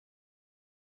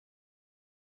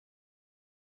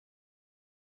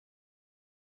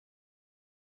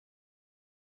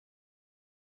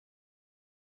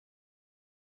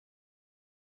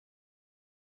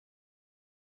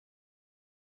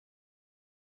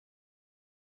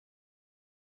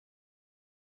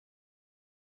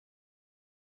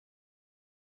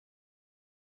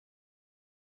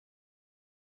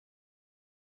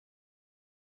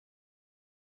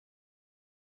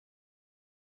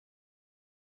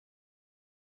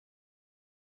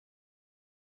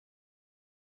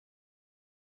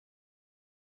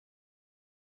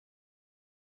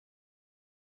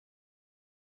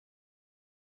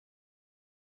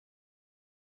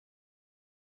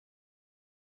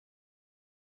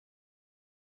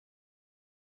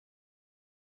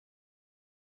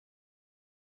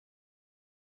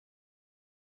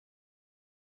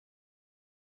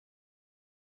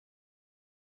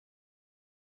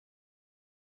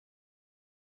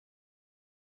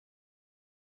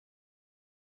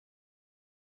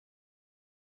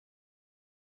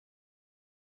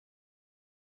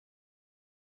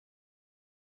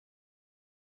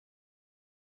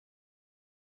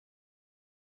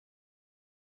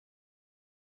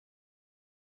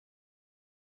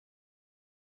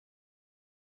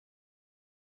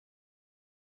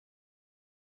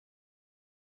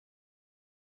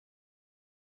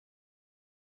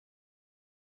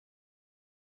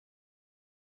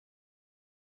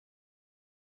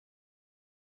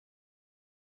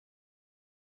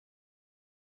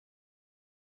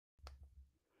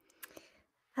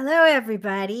Hello,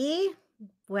 everybody.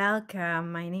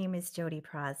 Welcome. My name is Jodi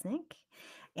Proznick,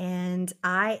 and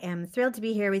I am thrilled to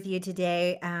be here with you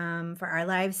today for our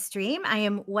live stream. I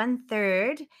am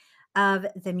 1/3 of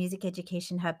the Music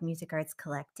Education Hub Music Arts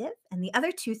Collective, and the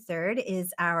other 2/3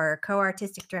 is our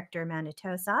co-artistic director, Amanda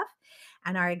Tosoff,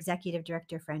 and our executive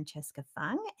director, Francesca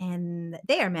Fung, and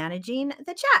they are managing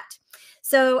the chat.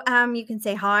 So you can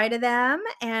say hi to them,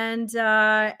 and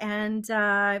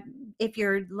if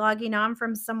you're logging on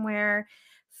from somewhere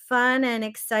fun and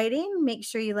exciting, make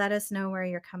sure you let us know where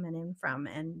you're coming in from,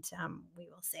 and we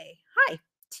will say hi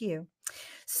to you.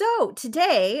 So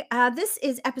today, this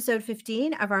is episode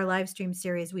 15 of our live stream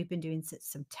series we've been doing since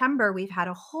September. We've had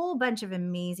a whole bunch of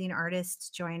amazing artists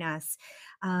join us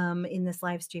in this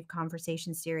live stream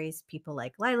conversation series. People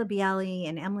like Lila Bialy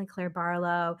and Emily Claire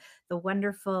Barlow, the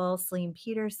wonderful Celine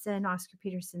Peterson, Oscar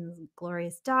Peterson's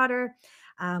glorious daughter.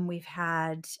 We've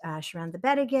had Sharon the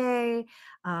Bedigay.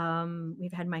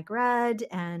 We've had Mike Rudd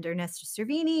and Ernesto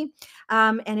Cervini.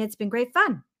 And it's been great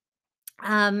fun.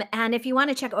 And if you want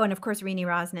to check, and of course, Rini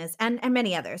Rosnes and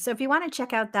many others. So if you want to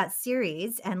check out that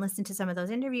series and listen to some of those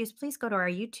interviews, please go to our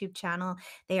YouTube channel.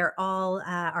 They are all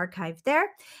archived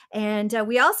there. And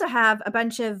we also have a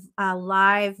bunch of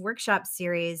live workshop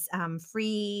series,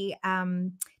 free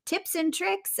tips and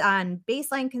tricks on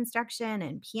bassline construction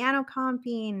and piano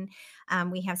comping.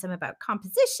 We have some about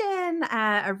composition,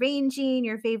 arranging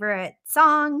your favorite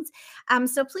songs.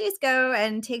 So please go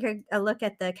and take a look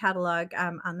at the catalog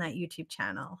on that YouTube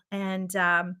channel. And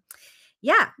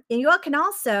yeah, and you all can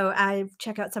also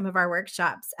check out some of our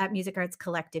workshops at Music Arts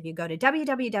Collective. You go to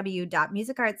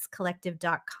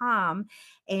www.musicartscollective.com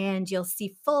and you'll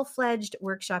see full-fledged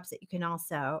workshops that you can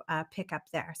also pick up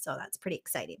there. So that's pretty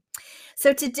exciting.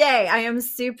 So today I am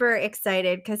super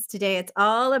excited because today it's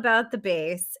all about the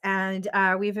bass. And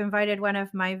we've invited one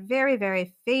of my very,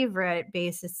 very favorite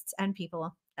bassists and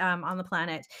people on the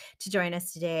planet to join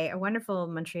us today, a wonderful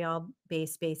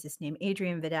Montreal-based bassist named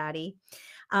Adrian Vedady.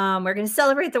 We're going to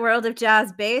celebrate the world of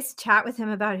jazz bass, chat with him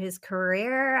about his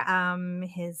career,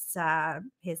 his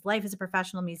life as a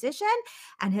professional musician,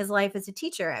 and his life as a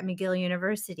teacher at McGill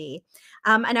University.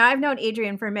 And I've known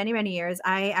Adrian for many, many years.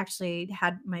 I actually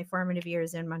had my formative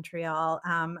years in Montreal,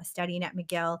 studying at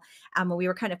McGill. We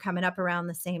were kind of coming up around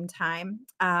the same time.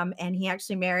 And he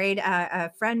actually married a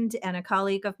friend and a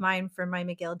colleague of mine from my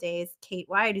McGill days, Kate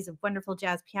White, who's a wonderful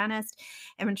jazz pianist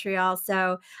in Montreal.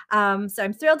 So I'm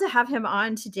thrilled to have him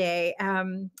on today.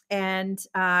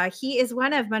 He is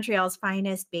one of Montreal's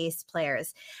finest bass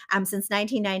players. Since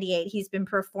 1998, he's been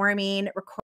performing,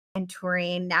 recording, and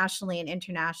touring nationally and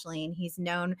internationally. And he's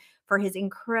known for his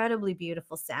incredibly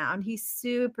beautiful sound. He's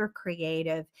super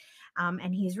creative.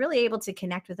 And he's really able to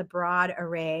connect with a broad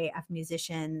array of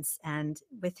musicians and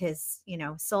with his,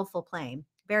 soulful playing.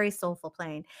 Very soulful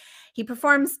playing. He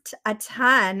performs a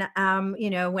ton.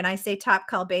 When I say top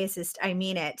call bassist, I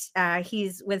mean it.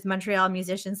 He's with Montreal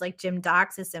musicians like Jim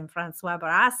Doxis and Francois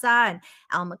Barassa and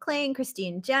Al McLean,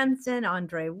 Christine Jensen,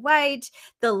 Andre White,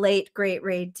 the late great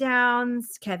Ray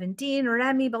Downs, Kevin Dean,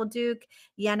 Remy Bolduc,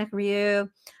 Yannick Rieu.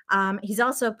 He's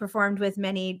also performed with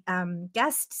many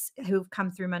guests who've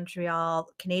come through Montreal,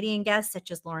 Canadian guests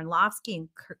such as Lauren Lofsky and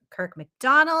Kirk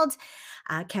McDonald,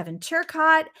 Kevin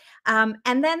Turcotte,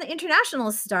 and then the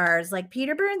international stars like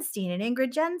Peter Bernstein and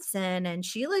Ingrid Jensen and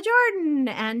Sheila Jordan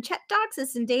and Chet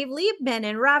Doxis and Dave Liebman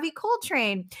and Ravi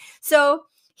Coltrane. So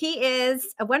he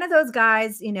is one of those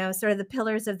guys, sort of the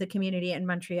pillars of the community in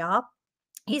Montreal.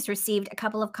 He's received a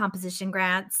couple of composition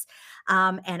grants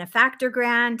and a factor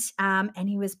grant, and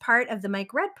he was part of the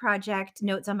Mike Rudd project,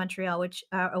 Notes on Montreal, which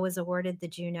was awarded the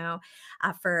Juno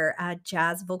for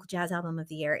vocal jazz album of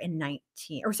the year in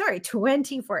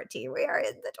 2014. We are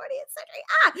in the 20th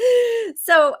century.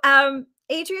 So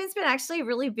Adrian's been actually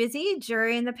really busy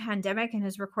during the pandemic and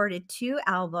has recorded 2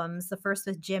 albums. The first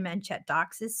with Jim and Chet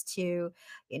Doxis, 2,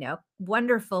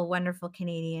 wonderful, wonderful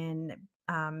Canadian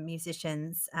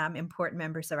musicians, important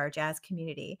members of our jazz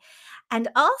community. And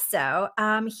also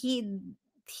he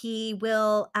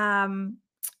will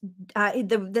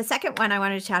the second one I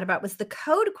wanted to chat about was the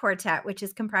Code Quartet, which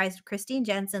is comprised of Christine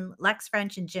Jensen, Lex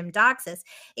French, and Jim Doxis.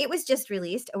 It was just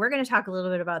released. We're going to talk a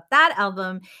little bit about that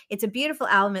album. It's a beautiful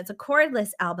album. It's a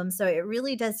chordless album, so it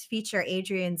really does feature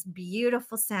Adrian's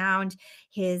beautiful sound,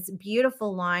 his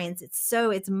beautiful lines.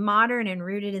 It's modern and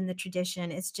rooted in the tradition.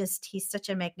 He's such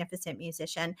a magnificent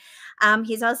musician.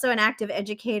 He's also an active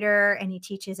educator, and he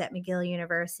teaches at McGill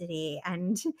University.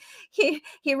 And he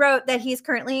wrote that he's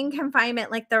currently in confinement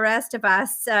like the rest of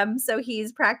us. So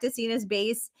he's practicing his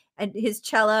bass and his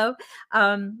cello.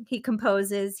 He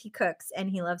composes, he cooks, and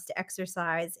he loves to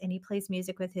exercise. And he plays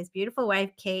music with his beautiful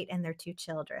wife, Kate, and their 2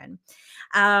 children.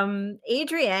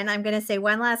 Adrian, I'm going to say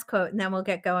one last quote and then we'll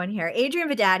get going here. Adrian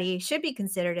Vedady should be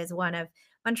considered as one of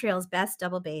Montreal's best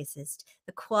double bassist.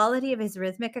 The quality of his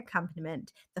rhythmic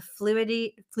accompaniment, the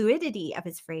fluidity of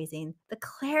his phrasing, the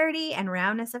clarity and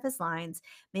roundness of his lines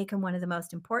make him one of the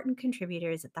most important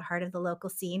contributors at the heart of the local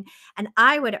scene. And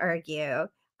I would argue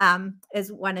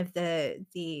is one of the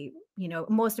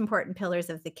most important pillars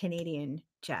of the Canadian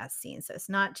jazz scene. So it's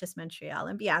not just Montreal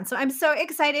and beyond. So I'm so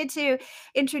excited to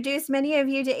introduce many of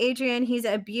you to Adrian. He's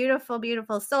a beautiful,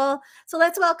 beautiful soul. So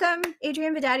let's welcome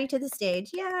Adrian Vedady to the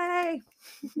stage. Yay!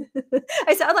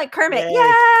 I sound like Kermit.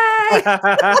 Yay!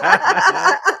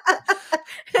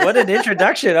 What an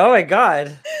introduction. Oh my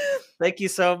God. Thank you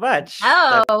so much.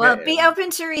 Oh, well, be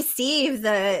open to receive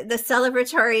the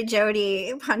celebratory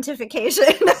Jodi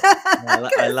pontification.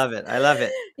 I love it. I love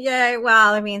it. Yeah,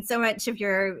 well, I mean, so much of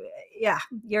your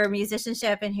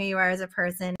musicianship and who you are as a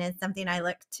person is something I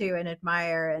look to and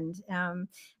admire. And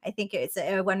I think it's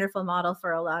a wonderful model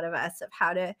for a lot of us of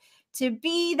how to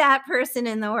be that person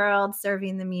in the world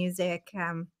serving the music.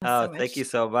 Thank you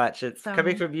so much. It's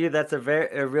coming from you. That's a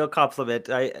real compliment.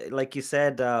 Like you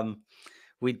said,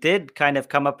 we did kind of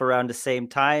come up around the same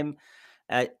time.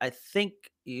 I think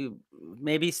you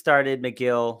maybe started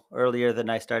McGill earlier than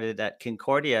I started at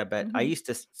Concordia, but I used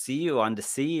to see you on the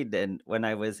scene and when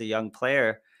I was a young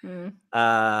player,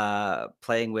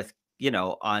 playing with,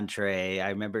 Andre. I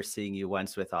remember seeing you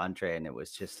once with Andre and it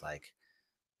was just like,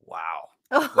 wow.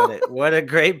 What a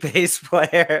great bass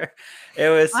player. It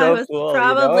was so cool.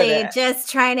 Probably just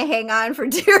trying to hang on for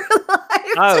dear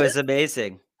life. Oh, it was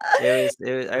amazing. It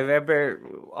was, I remember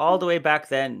all the way back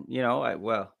then,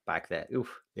 back then.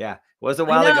 Oof, yeah. It was a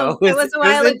while ago. It was a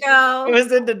while ago. It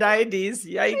was in the 90s.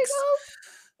 Yikes.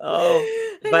 Oh,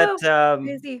 but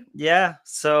yeah.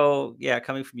 So yeah,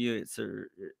 coming from you, it's a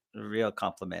real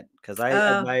compliment because I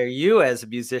admire you as a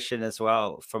musician as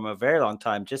well from a very long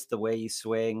time. Just the way you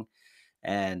swing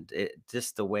and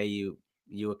just the way you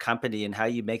accompany and how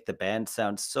you make the band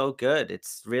sound so good.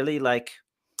 It's really like,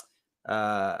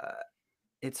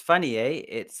 it's funny, eh?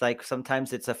 It's like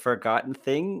sometimes it's a forgotten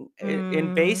thing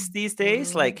in bass these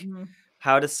days, like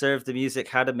how to serve the music,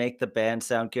 how to make the band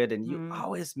sound good. And you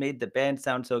always made the band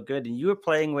sound so good. And you were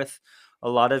playing with a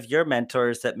lot of your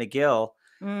mentors at McGill,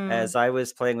 as I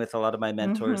was playing with a lot of my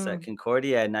mentors at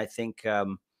Concordia. And I think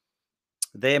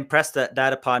they impressed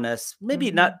that upon us, maybe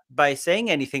not by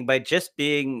saying anything, by just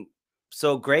being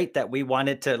so great that we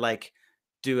wanted to like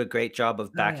do a great job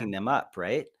of backing them up,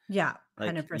 right? Yeah.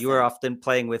 Like 100%. you were often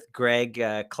playing with Greg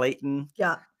Clayton.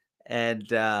 Yeah.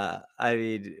 And I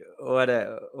mean, what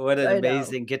an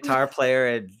amazing guitar player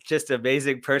and just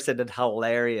amazing person and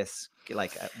hilarious,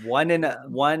 like one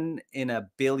in a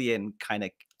billion kind of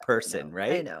person,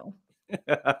 right? I know.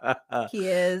 He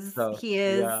is.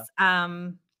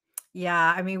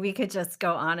 Yeah. I mean, we could just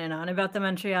go on and on about the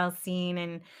Montreal scene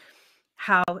and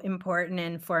how important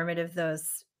and formative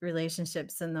those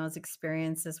relationships and those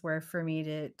experiences were for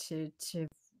me to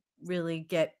really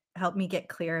help me get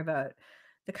clear about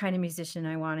the kind of musician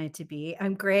I wanted to be.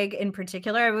 Greg in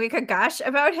particular, we could gush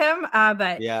about him,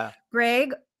 but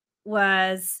Greg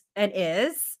was and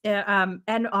is,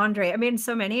 and Andre. I mean,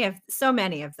 so many of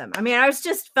them. I mean, I was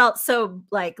just felt so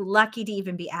like lucky to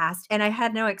even be asked, and I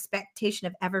had no expectation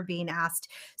of ever being asked.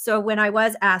 So when I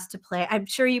was asked to play, I'm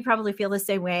sure you probably feel the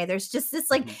same way. There's just this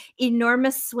like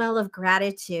enormous swell of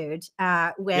gratitude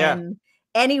when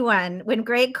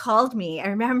Greg called me. I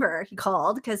remember he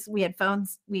called because we had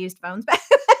phones. We used phones back.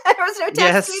 There was no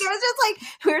texting. It was just like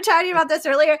we were talking about this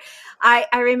earlier. I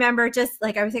remember just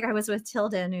like I think I was with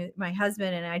Tilden, my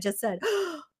husband, and I just said,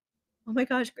 "Oh my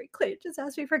gosh, Greg Clayton just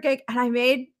asked me for a gig," and I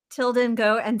made Tilden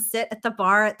go and sit at the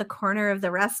bar at the corner of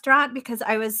the restaurant because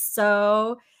I was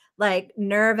so like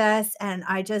nervous and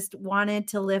I just wanted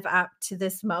to live up to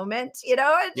this moment, and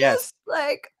just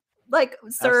like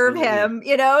serve him,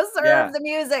 serve the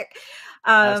music.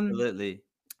 Absolutely.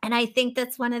 And I think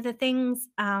that's one of the things,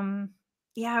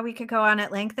 we could go on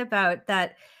at length about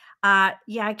that. I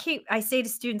say to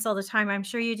students all the time, I'm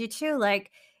sure you do too,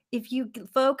 like, if you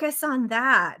focus on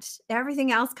that,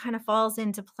 everything else kind of falls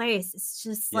into place. It's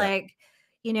just like,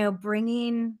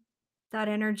 bringing that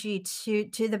energy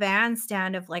to the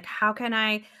bandstand of like, how can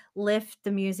I lift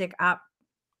the music up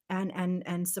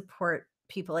and support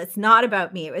people? It's not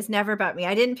about me. It was never about me.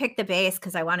 I didn't pick the bass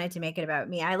because I wanted to make it about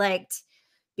me. I liked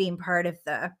being part of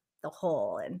the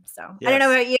whole. And so I don't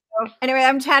know about you. Anyway,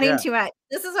 I'm chatting too much.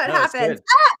 This is what happens.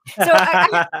 So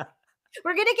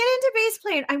We're gonna get into bass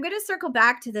playing. I'm gonna circle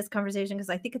back to this conversation because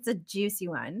I think it's a juicy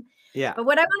one. Yeah. But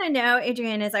what I want to know,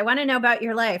 Adrian, is I want to know about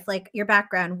your life, like your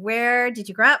background. Where did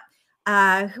you grow up?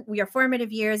 Your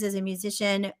formative years as a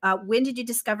musician. When did you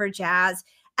discover jazz?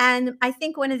 And I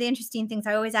think one of the interesting things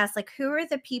I always ask, like, who are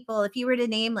the people, if you were to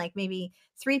name like maybe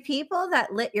 3 people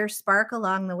that lit your spark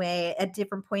along the way at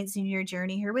different points in your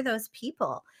journey, who were those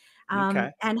people?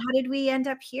 Okay. And how did we end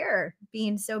up here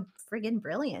being so friggin'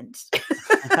 brilliant?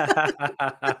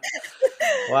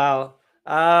 Wow.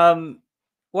 Um,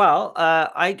 well,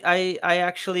 I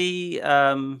actually,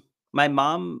 my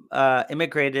mom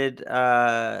immigrated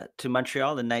to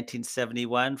Montreal in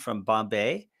 1971 from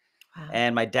Bombay, Wow.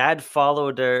 and my dad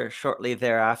followed her shortly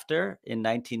thereafter in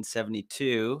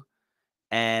 1972.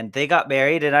 And they got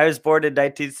married, and I was born in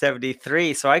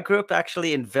 1973. So I grew up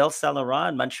actually in Ville Saint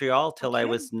Laurent, Montreal, till I Okay.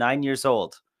 was 9 years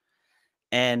old.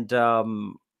 And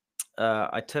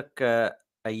I took a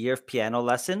year of piano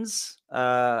lessons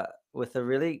with a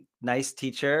really nice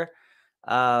teacher.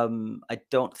 I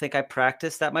don't think I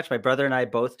practiced that much. My brother and I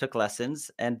both took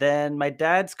lessons, and then my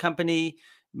dad's company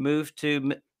moved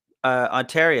to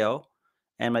Ontario,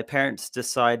 and my parents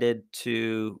decided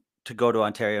to go to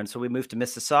Ontario, and so we moved to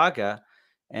Mississauga.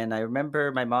 And I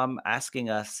remember my mom asking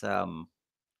us, sometime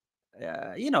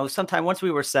once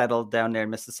we were settled down there in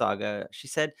Mississauga, she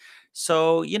said,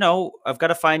 "So, I've got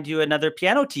to find you another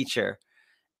piano teacher."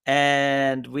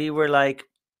 And we were like,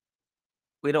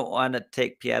 "We don't want to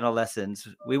take piano lessons.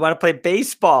 We want to play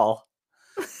baseball."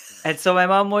 And so my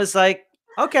mom was like,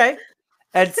 "Okay."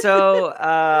 And so,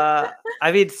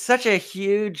 I mean, such a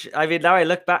huge, I mean, now I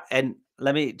look back, and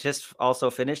let me just also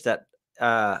finish that.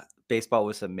 Baseball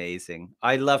was amazing.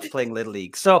 I loved playing Little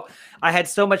League. So I had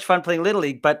so much fun playing Little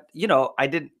League, but, I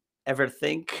didn't ever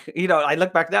think, I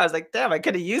look back now, I was like, damn, I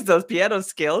could have used those piano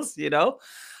skills.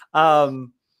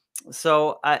 Um,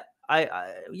 so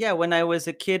yeah, when I was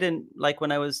a kid, and like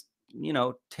when I was,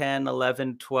 10,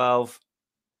 11, 12,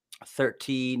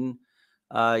 13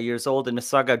 years old in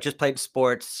Mississauga, just played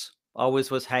sports, always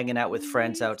was hanging out with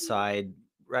friends Amazing. outside,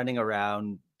 running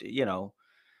around,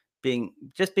 being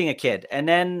a kid. And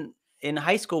then in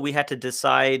high school, we had to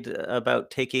decide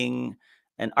about taking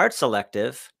an art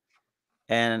selective,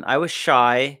 and I was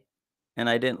shy, and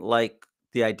I didn't like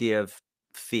the idea of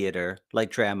theater,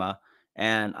 like drama,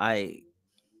 and I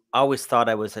always thought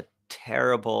I was a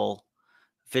terrible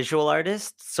visual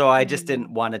artist, so I just didn't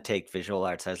Mm. want to take visual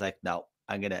arts. I was like, no,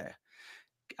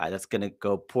 that's gonna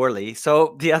go poorly.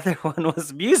 So the other one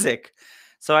was music.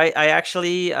 So I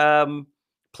actually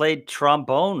played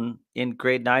trombone in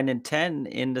grade 9 and 10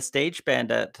 in the stage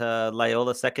band at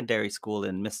Loyola Secondary School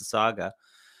in Mississauga,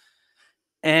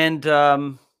 and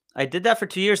I did that for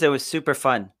 2 years. It was super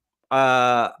fun.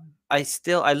 Uh,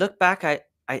 I look back.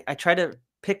 I try to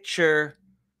picture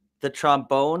the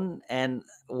trombone and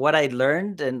what I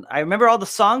learned, and I remember all the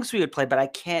songs we would play, but I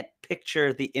can't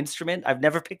picture the instrument. I've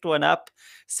never picked one up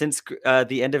since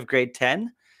the end of grade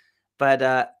 10.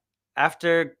 But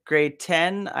after grade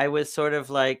 10, I was sort of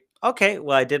like, okay,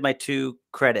 well, I did my 2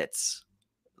 credits,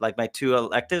 like my 2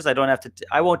 electives. I don't have to,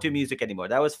 I won't do music anymore.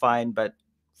 That was fine, but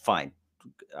fine.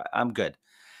 I'm good.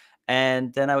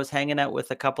 And then I was hanging out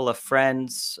with a couple of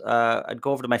friends. I'd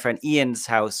go over to my friend Ian's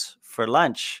house for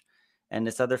lunch, and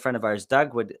this other friend of ours,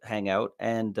 Doug, would hang out.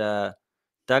 And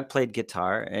Doug played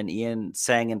guitar, and Ian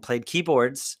sang and played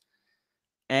keyboards.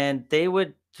 And they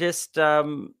would just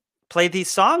play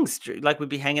these songs. Like we'd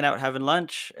be hanging out having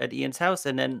lunch at Ian's house,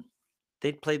 and then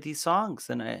they'd play these songs.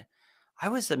 And I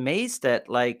was amazed that,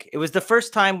 like, it was the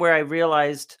first time where I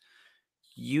realized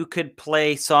you could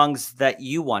play songs that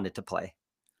you wanted to play.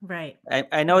 Right.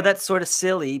 I know Right. that's sort of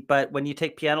silly, but when you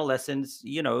take piano lessons,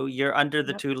 you're under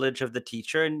the Yep. tutelage of the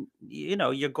teacher, and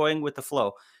you're going with the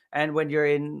flow. And when you're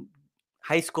in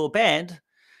high school band,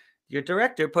 your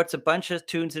director puts a bunch of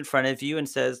tunes in front of you and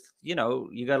says, you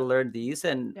got to learn these,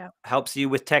 and Yep. helps you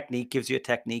with technique, gives you a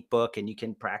technique book, and you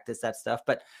can practice that stuff.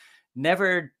 But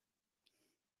never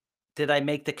did I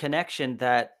make the connection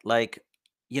that, like,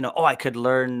 oh, I could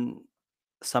learn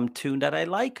some tune that I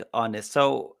like on this.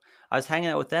 So I was hanging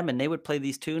out with them, and they would play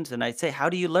these tunes, and I'd say, "How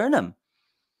do you learn them?"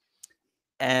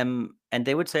 And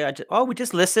they would say, "Oh, we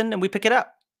just listen and we pick it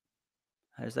up."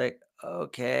 I was like,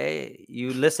 "Okay,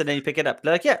 you listen and you pick it up."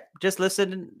 They're like, "Yeah, just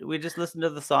listen. We just listen to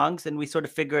the songs and we sort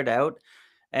of figure it out."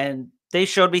 And they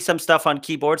showed me some stuff on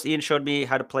keyboards. Ian showed me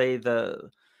how to play the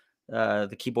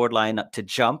keyboard line up to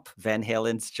Jump, Van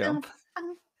Halen's Bum, Jump.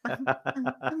 bum, bum,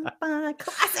 bum, bum, bum.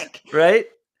 Classic. Right?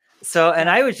 So, and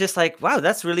Yeah. I was just like, wow,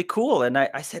 that's really cool. And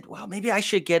I said, well, maybe I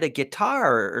should get a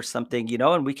guitar or something,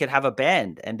 and we could have a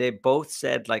band. And they both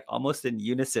said, like, almost in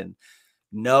unison,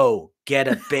 no, get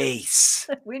a bass.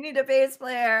 We need a bass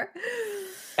player.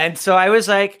 And so I was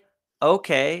like,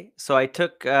 okay. So I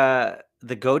took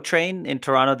the GO train in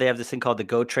Toronto. They have this thing called the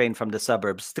GO train from the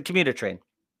suburbs, the commuter train.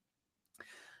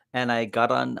 And I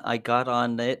got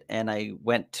on it, and I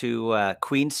went to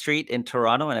Queen Street in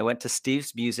Toronto, and I went to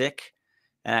Steve's Music,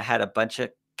 and I had a bunch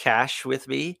of cash with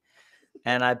me,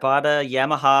 and I bought a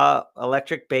Yamaha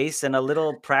electric bass and a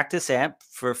little practice amp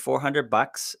for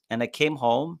 $400, and I came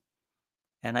home,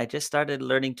 and I just started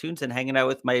learning tunes and hanging out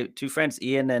with my two friends,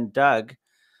 Ian and Doug,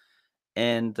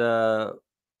 and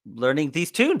learning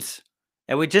these tunes.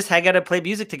 And we just hang out and play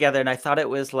music together, and I thought it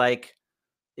was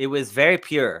very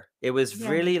pure. It was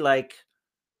really like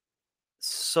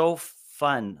so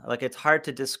fun. Like, it's hard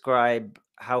to describe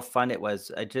how fun it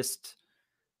was. I just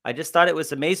thought it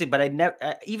was amazing, but I never,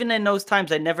 even in those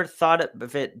times, I never thought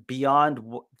of it beyond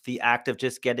the act of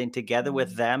just getting together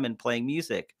with them and playing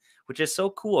music, which is so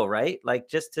cool, right? Like,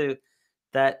 just to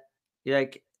that,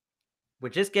 like, we're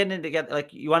just getting together.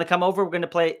 Like, you want to come over? We're going to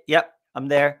play. Yep, I'm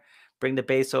there. Bring the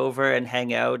bass over and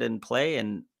hang out and play.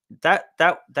 And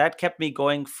that kept me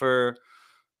going for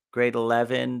grade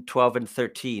 11, 12, and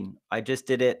 13. I just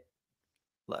did it,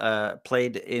 we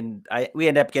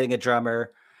ended up getting a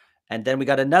drummer, and then we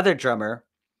got another drummer,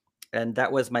 and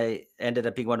that was ended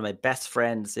up being one of my best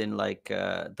friends in like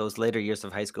those later years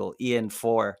of high school, Ian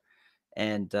Four.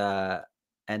 And then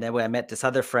when I met this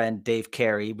other friend, Dave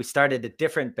Carey, we started a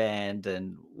different band,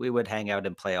 and we would hang out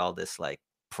and play all this like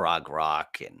prog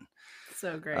rock and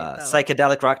so great,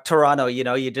 psychedelic rock. Toronto,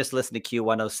 you just listen to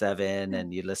Q107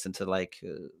 and you listen to like,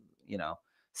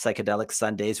 psychedelic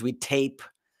Sundays. We tape,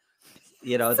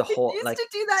 the whole used like to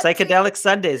do that psychedelic too.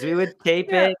 Sundays. We would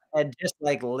tape it and just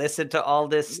like listen to all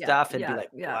this stuff and be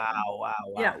like,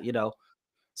 wow.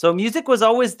 So music was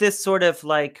always this sort of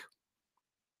like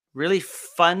really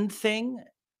fun thing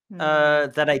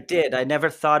that I did. I never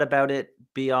thought about it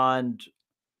beyond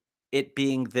it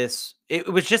being this. It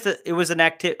was just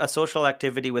a social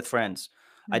activity with friends.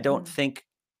 I don't think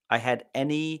I had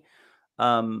any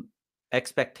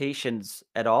expectations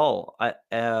at all.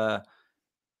 And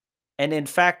in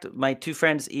fact, my two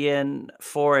friends, Ian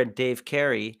Four and Dave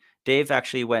Carey, Dave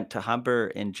actually went to Humber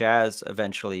in jazz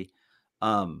eventually.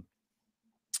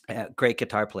 Great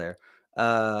guitar player.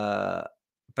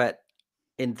 But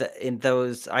in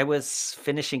those, I was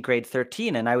finishing grade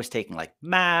 13, and I was taking like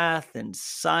math and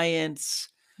science,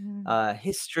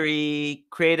 history,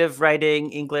 creative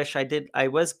writing, English. I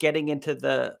was getting into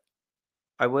the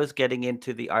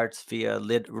arts via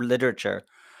literature.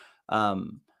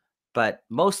 But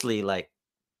mostly like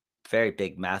very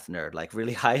big math nerd, like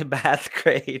really high math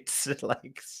grades,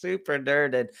 like super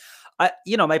nerd. And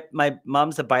my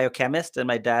mom's a biochemist and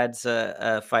my dad's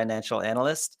a financial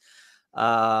analyst.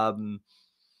 Um,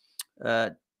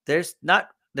 there's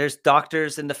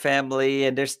doctors in the family,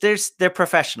 and they're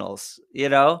professionals,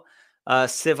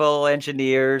 civil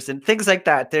engineers and things like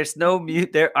that.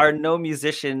 There are no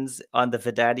musicians on the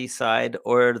Vedady side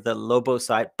or the Lobo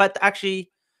side, but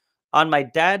actually, on my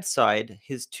dad's side,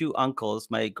 his two uncles,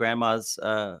 my grandma's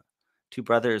two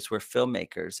brothers, were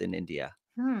filmmakers in India.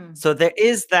 So there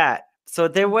is that. So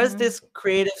there was this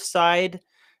creative side,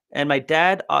 and my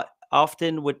dad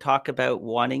often would talk about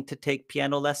wanting to take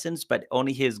piano lessons, but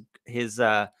only his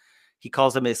he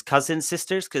calls them his cousin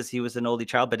sisters, because he was an only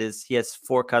child, but he has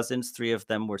four cousins, three of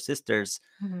them were sisters,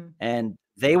 and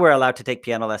they were allowed to take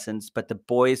piano lessons, but the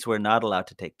boys were not allowed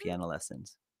to take piano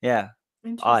lessons. Yeah.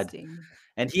 Odd. Interesting.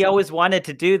 And he always wanted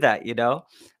to do that,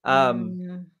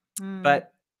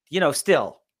 but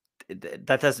still,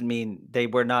 that doesn't mean they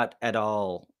were not at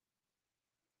all.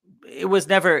 It was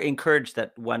never encouraged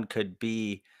that one could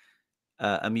be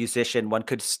a musician. One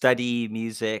could study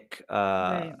music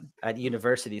at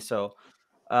university. So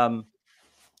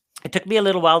it took me a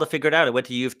little while to figure it out. I went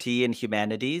to U of T in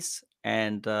humanities,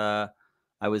 and I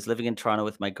was living in Toronto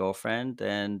with my girlfriend,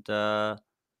 and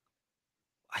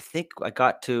I think I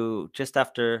got to just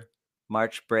after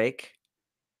March break,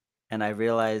 and I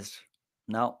realized,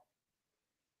 no,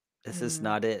 this is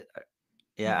not it.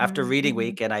 Yeah, after reading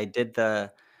week, and I did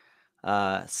the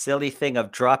silly thing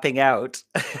of dropping out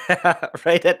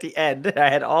right at the end. I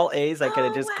had all A's. I could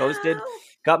have just coasted,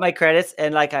 got my credits,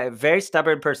 and like, I'm a very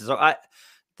stubborn person. So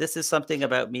this is something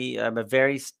about me. I'm a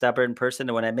very stubborn person,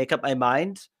 and when I make up my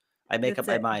mind, I make up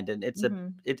my mind, and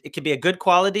it can be a good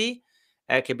quality.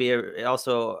 It could be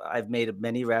also, I've made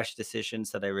many rash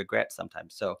decisions that I regret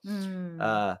sometimes. So,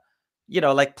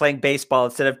 like playing baseball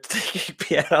instead of taking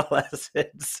piano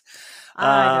lessons.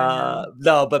 I don't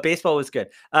know. No, but baseball was good.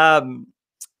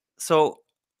 So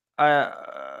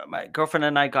my girlfriend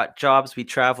and I got jobs. We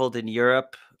traveled in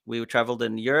Europe We traveled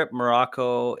in Europe,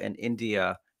 Morocco, and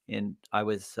India. I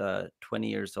was 20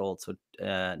 years old, so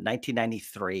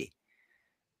 1993,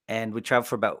 and we traveled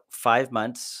for about 5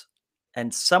 months.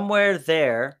 And somewhere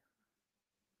there,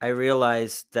 I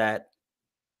realized that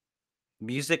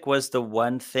music was the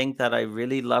one thing that I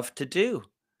really loved to do.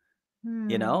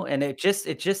 Hmm. And it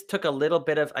just took a little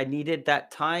bit of, I needed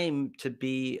that time to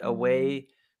be Mm, away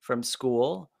from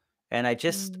school, and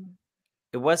mm.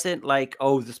 it wasn't like,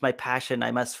 oh, this is my passion,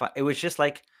 I must find. It was just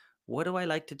like, what do I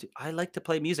like to do? I like to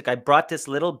play music. I brought this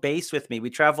little bass with me. We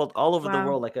traveled all over the Wow.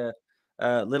 world, like a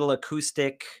little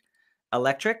acoustic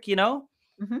electric, Mhm.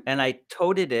 and I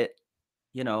toted it,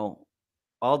 you know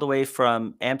all the way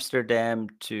from Amsterdam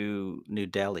to New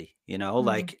Delhi, Mm,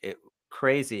 like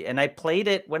crazy. And I played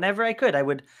it whenever I could.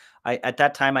 At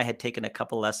that time I had taken a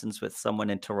couple lessons with someone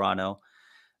in Toronto.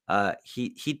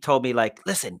 He told me, like,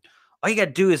 listen, all you got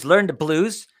to do is learn the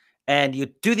blues, and you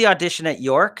do the audition at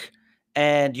York,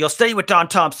 and you'll study with Don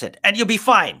Thompson, and you'll be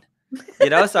fine.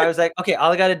 So I was like, okay,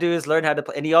 all I got to do is learn how to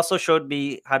play. And he also showed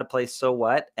me how to play So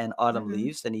What and Autumn mhm.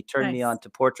 Leaves, and he turned me Nice. on to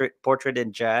Portrait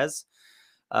in Jazz,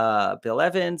 Bill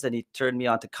Evans, and he turned me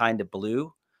on to Kind of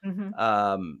Blue. Mhm,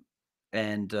 Um,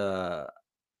 and uh,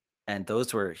 and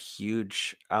those were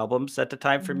huge albums at the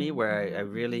time for me, mhm, where I mhm,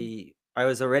 mhm. really, I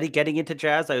was already getting into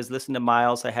jazz. I was listening to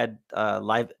Miles. I had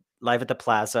live at the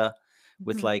Plaza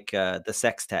with, Mhm. like, the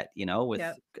sextet, with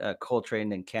Yep.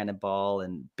 Coltrane and Cannonball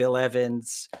and Bill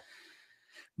Evans,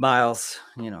 Miles,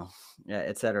 yeah,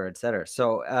 et cetera, et cetera.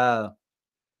 So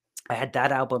I had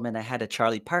that album, and I had a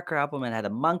Charlie Parker album, and I had a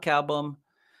Monk album,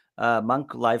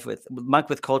 Monk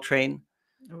with Coltrane,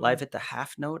 Ooh. live at the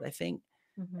Half Note, I think.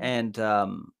 Mhm. And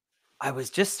I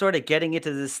was just sort of getting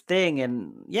into this thing,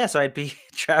 and yeah, so I'd be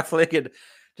traveling and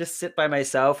just sit by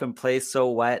myself and play So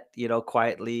What,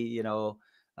 quietly,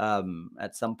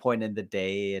 at some point in the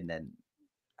day. And then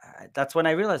that's when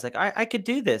I realized, like, I could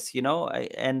do this.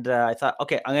 I thought,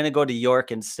 okay, I'm gonna go to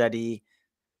York and study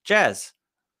jazz.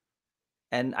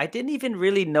 And I didn't even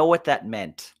really know what that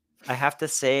meant. I have to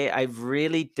say, I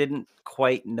really didn't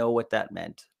quite know what that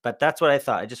meant, but that's what I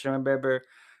thought. I just remember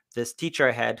this teacher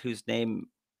I had, whose name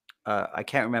I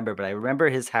can't remember, but I remember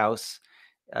his house.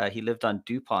 He lived on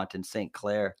DuPont in St.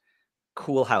 Clair.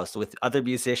 Cool house with other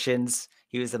musicians.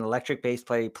 He was an electric bass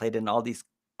player. He played in all these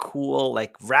cool,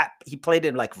 like, rap. He played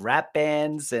in, like, rap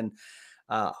bands and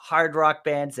hard rock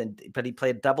bands, but he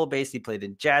played double bass. He played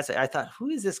in jazz. I thought, who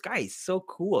is this guy? He's so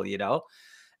cool.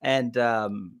 And so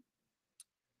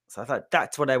I thought,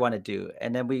 that's what I want to do.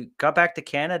 And then we got back to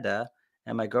Canada,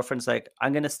 and my girlfriend's like,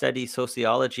 I'm going to study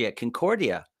sociology at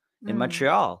Concordia in Mm.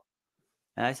 Montreal.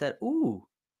 And I said, ooh,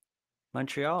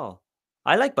 Montreal.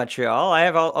 I like Montreal. I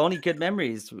have only good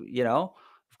memories, of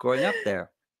growing up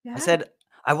there. I Yeah. said,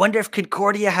 I wonder if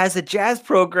Concordia has a jazz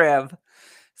program.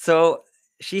 So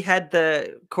she had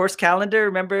the course calendar.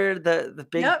 Remember the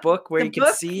big Yep. book where The you could book.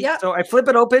 see? Yep. So I flip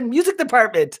it open, music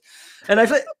department. And I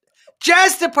flip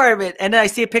jazz department. And then I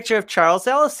see a picture of Charles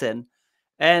Ellison.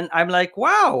 And I'm like,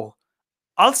 wow,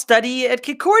 I'll study at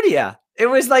Concordia. It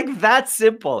was like that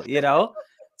simple.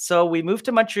 So we moved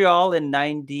to Montreal in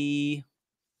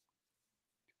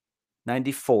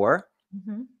 94.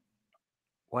 Mhm.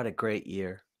 What a great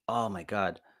year. Oh my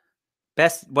God.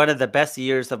 One of the best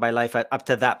years of my life up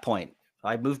to that point.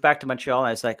 I moved back to Montreal, and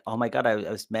I was like, oh my God, I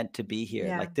was meant to be here.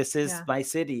 Yeah. Like, this is Yeah. my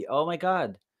city. Oh my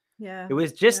God. Yeah. It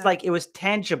was just Yeah. like, it was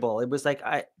tangible. It was like,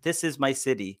 this is my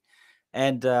city.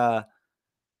 And I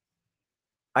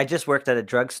just worked at a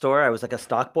drugstore. I was like a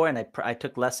stock boy, and I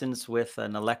took lessons with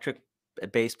an electric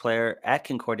bass player at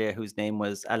Concordia whose name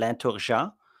was Alain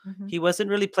Turgeon. Mhm. He wasn't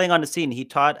really playing on the scene. He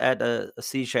taught at a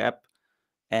CEGEP,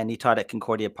 and he taught at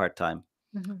Concordia part-time.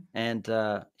 Mhm. And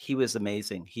he was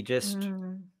amazing. He just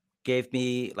Mm. gave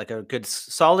me, like, a good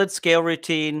solid scale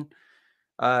routine.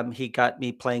 He got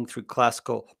me playing through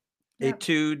classical Yep.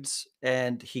 etudes,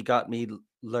 and he got me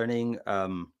learning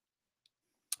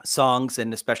songs,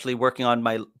 and especially working on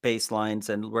my bass lines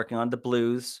and working on the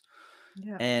blues.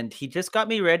 Yep. And he just got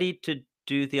me ready to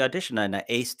do the audition, and I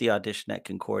aced the audition at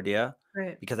Concordia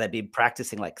Great. because I'd been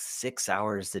practicing like 6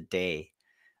 hours a day.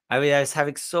 I mean, I was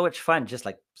having so much fun, just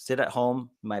like sit at home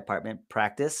in my apartment,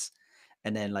 practice,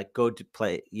 and then, like, go to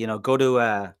play, go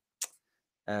to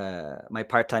my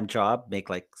part-time job, make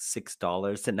like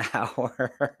 $6 an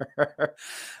hour.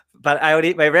 But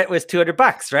my rent was $200,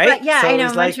 But right? yeah, I So it know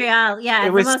was like, Montreal. it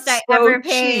Yeah, the was most I so ever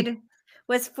cheap. paid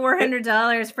was It,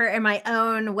 $400 for in my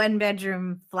own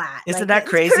one-bedroom flat. isn't Like that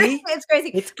crazy? it's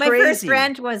crazy. It's My first crazy.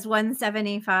 rent was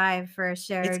 175 for a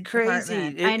It's shared crazy.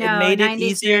 apartment. I It know, made it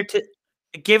easier 93. to,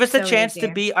 it gave us a So chance to easy.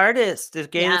 be artists. It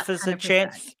Yeah, gave us a 100%.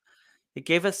 chance. It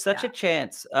gave us such Yeah. a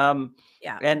chance.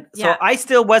 Yeah. And so Yeah. I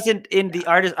still wasn't in the Yeah.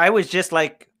 artist. I was just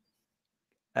like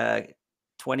a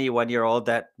 21-year-old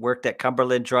that worked at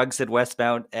Cumberland Drugs in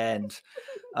Westmount and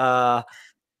uh,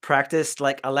 practiced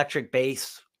like electric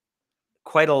bass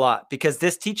quite a lot because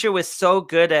this teacher was so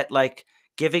good at like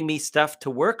giving me stuff to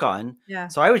work on. Yeah.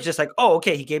 So I was just like, oh,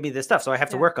 okay, he gave me this stuff, so I have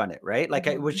to Yeah. work on it, right? Like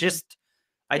it was Mhm. just,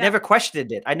 I Yeah. never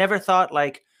questioned it. I never thought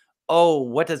like, oh,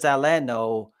 what does Alain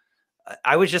know?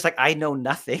 I was just like, I know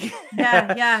nothing.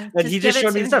 Yeah. Yeah. And he Just give just it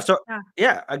showed me to the me. stuff. So Yeah.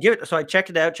 yeah, I give it. So I check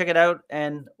it out.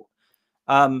 And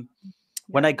um,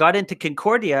 when Yeah. I got into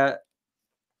Concordia,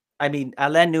 I mean,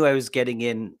 Alain knew I was getting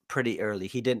in pretty early.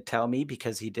 He didn't tell me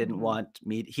because he didn't Mhm. want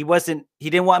me. He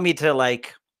didn't want me to like,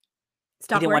 he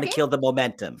Stop didn't want to working? kill the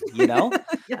momentum, you know?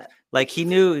 Yeah. Like he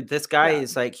knew this guy Yeah.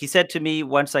 is like, he said to me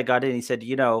once I got in, he said,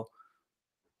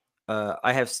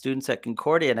 I have students at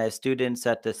Concordia and I have students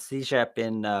at the CEGEP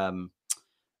in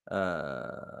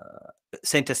uh,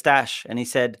 Saint Eustache, and he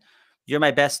said, "You're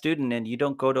my best student, and you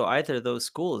don't go to either of those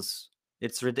schools.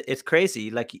 It's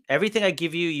crazy. Like everything I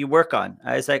give you, you work on."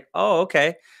 I was like, "Oh,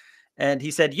 okay." And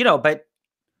he said, but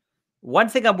one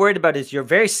thing I'm worried about is you're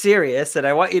very serious, and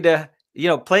I want you to,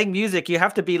 playing music, you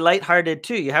have to be lighthearted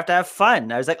too. You have to have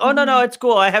fun. I was like, "Oh no, no, Mhm. it's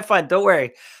cool. I have fun. Don't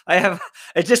worry. I have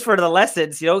it's just for the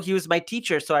lessons." He was my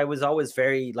teacher, so I was always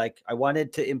very like I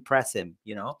wanted to impress him.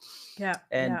 Yeah.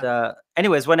 And Yeah.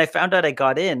 anyways, when I found out I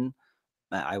got in,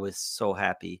 I was so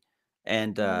happy.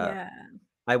 And Yeah.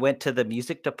 I went to the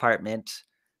music department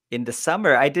in the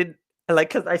summer. I did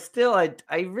like because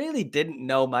I really didn't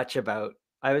know much about.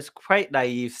 I was quite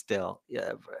naive still,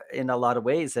 yeah, in a lot of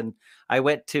ways. And I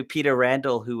went to Peter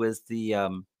Randall, who was the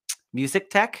music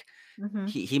tech. Mhm.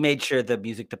 He made sure the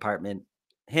music department,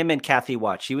 him and Kathy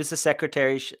Watch, she was the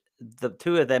secretary. The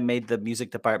two of them made the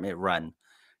music department run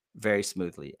very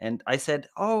smoothly. And I said,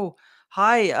 "Oh,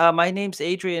 hi, my name's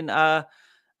Adrian.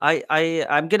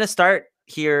 I'm gonna start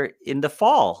here in the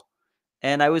fall,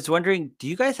 and I was wondering, do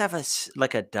you guys have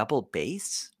like a double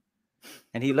bass?"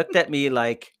 And he looked at me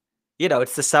like,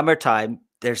 it's the summertime.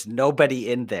 There's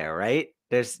nobody in there, right?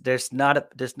 There's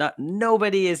not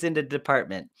nobody is in the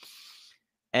department,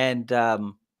 and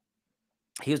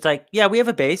he was like, "Yeah, we have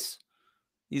a bass."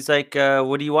 He's like,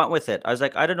 "What do you want with it?" I was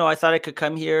like, "I don't know. I thought I could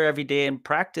come here every day and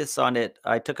practice on it."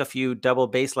 I took a few double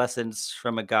bass lessons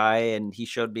from a guy, and he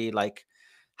showed me like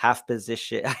half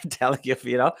position. I'm telling you.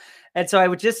 And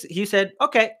so he said,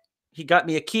 "Okay." He got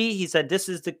me a key. He said, "This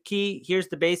is the key. Here's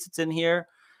the bass. It's in here."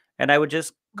 And I would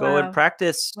just go and Wow.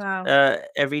 practice Wow.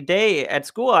 every day at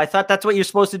school. I thought that's what you're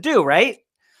supposed to do, right?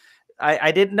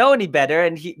 I didn't know any better.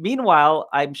 And meanwhile,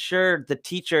 I'm sure the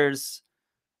teachers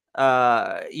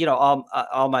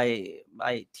all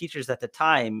my teachers at the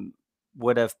time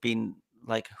would have been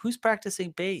like, "Who's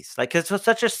practicing bass?" Like, 'cause it was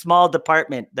such a small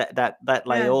department that Yeah.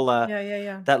 Loyola, Yeah.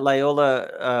 Yeah.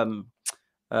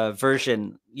 Yeah.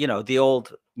 version, the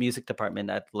old music department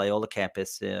at Loyola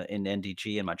campus in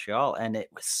NDG in Montreal, and it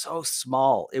was so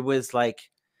small. It was like,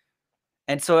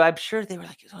 and so I'm sure they were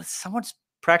like, "Oh, someone's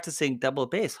practicing double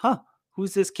bass, huh?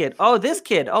 Who's this kid? Oh, this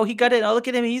kid. Oh, he got it. Oh, look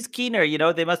at him. He's keener."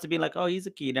 They must have been like, "Oh, he's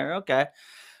a keener. Okay."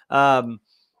 Um,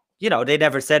 they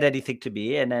never said anything to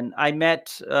me. And then I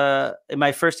met in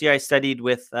my first year, I studied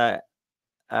with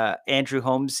Andrew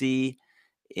Holmesy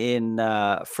in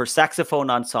for saxophone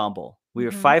ensemble. We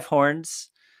were Mhm. 5 horns,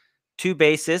 2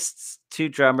 bassists, 2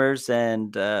 drummers,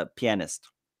 and pianist.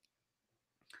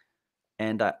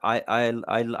 And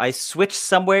I switched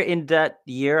somewhere in that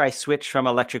year. I switched from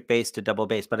electric bass to double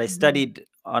bass, but I Mhm. studied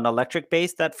on electric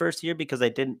bass that first year because I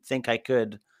didn't think I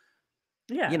could,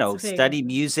 Yeah. It's a big. study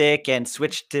music and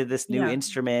switch to this new Yeah.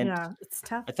 instrument. Yeah. It's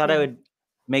tough. I thought I Yeah. would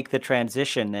make the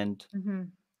transition. And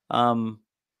Mhm. um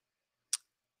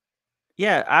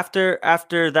yeah,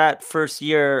 after that first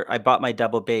year I bought my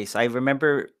double bass. I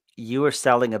remember you were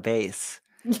selling a bass.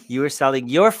 You were selling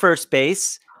your first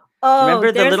bass. Oh,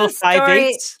 Remember the there's little a story.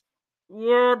 5/8?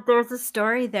 Yeah, there's a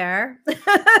story there, which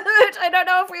I don't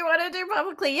know if we want to do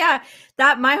publicly. Yeah,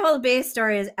 that my whole bass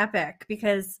story is epic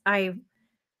because I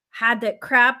had that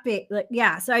crap like,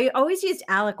 yeah, so I always used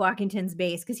Alec Walkington's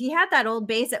bass because he had that old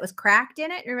bass that was cracked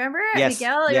in it. Remember at Yes,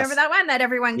 McGill? You remember yes, that one that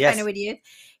everyone kind of yes. would use?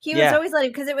 He was Yeah. always letting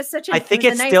because it was I it think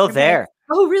was a it's still nicer bass. there.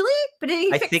 Oh, really? But did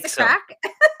he I fix think the so. crack? I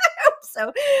hope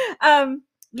so.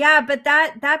 Yeah, but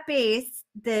that bass,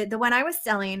 the one I was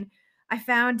selling, I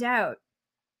found out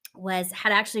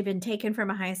had actually been taken from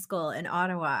a high school in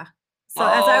Ottawa. So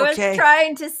as I Oh, was okay.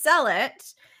 trying to sell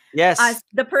it, Yes.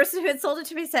 the person who had sold it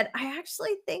to me said, "I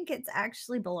actually think it's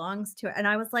actually belongs to it." And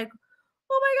I was like,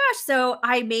 Oh my gosh. So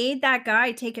I made that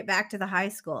guy take it back to the high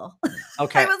school. I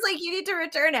Okay. was like, you need to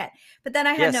return it. But then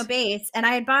I had no Yes. bass, and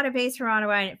I had bought a bass from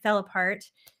Ottawa and it fell apart.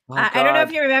 Oh I don't know if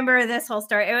God. you remember this whole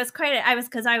story. It was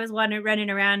because I was running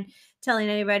around telling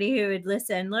anybody who would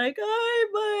listen, like, I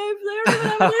don't even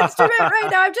have an instrument right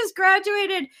now. I've just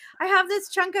graduated. I have this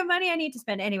chunk of money I need to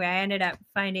spend. Anyway, I ended up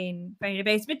finding a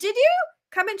bass. But did you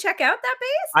come and check out that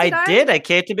bass? I Did I did. I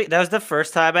came to be. That was the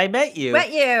first time I met you.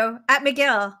 met you at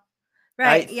McGill? I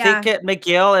Right. think Yeah. at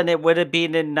McGill, and it would have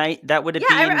been that would have Yeah,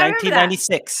 been I remember that.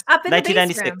 1996. Up in the bass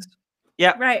 1996. room.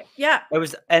 Yeah. Right, yeah. It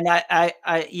was, and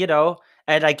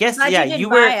and I I'm guess, glad yeah, you didn't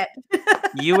buy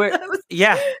it. you were, It was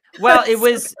yeah. it Well,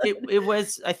 was so good. it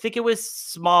was, I think it was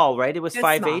small, right? It was It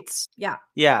was small. 5/8. Yeah.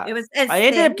 Yeah. It was it's I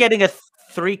ended thin. up getting a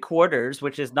 3/4,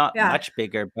 which is not Yeah, much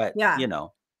bigger, but yeah,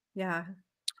 yeah.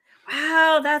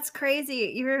 Wow, that's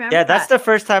crazy. You yeah, remember that's that. the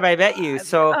first time I met you.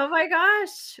 So, Oh my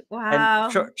gosh. and Wow.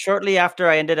 shortly after,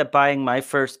 I ended up buying my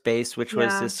first bass, which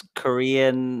was Yeah, this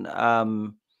Korean,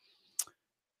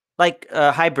 like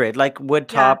a hybrid, like wood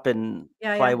yeah, top and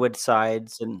yeah. plywood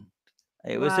sides, and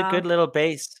it was a good Wow. little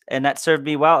bass, and that served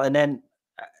me well. And then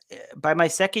by my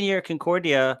second year at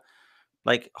Concordia,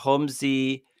 like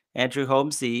Andrew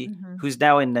Holmesy, Mhm. who's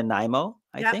now in Nanaimo,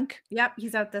 I Yep, think. yep,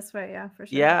 he's out this way, yeah, for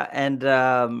sure. Yeah,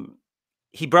 and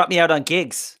he brought me out on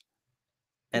gigs,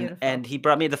 and Beautiful. he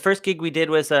brought me. The first gig we did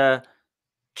was a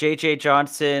JJ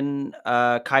Johnson,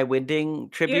 Kai Winding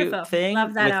tribute Beautiful. thing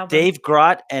Love that with album. Dave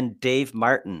Grott and Dave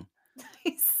Martin.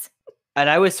 Nice. And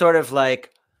I was sort of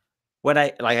like, when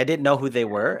I didn't know who they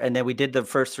were, and then we did the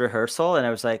first rehearsal, and I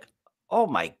was like, "Oh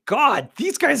my god,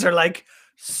 these guys are like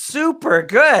super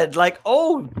good!" Like,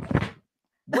 oh,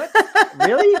 what,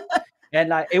 really?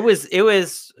 And it was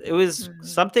Mhm.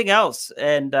 something else.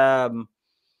 And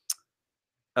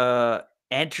uh,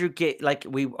 Andrew gave, like,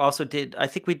 we also did. I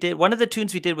think we did one of the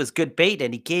tunes we did was "Good Bait,"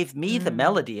 and he gave me the Mm.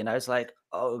 melody, and I was like,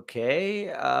 "Okay."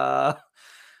 Uh,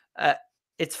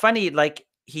 it's funny, like,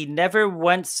 he never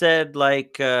once said,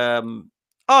 like,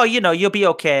 "Oh, you'll be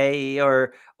okay,"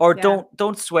 or Yeah,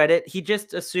 don't sweat it." He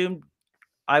just assumed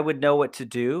I would know what to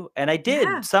do, and I did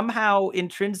yeah, somehow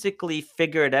intrinsically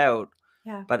figure it out.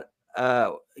 yeah, But,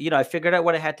 I figured out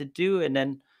what I had to do, and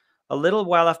then a little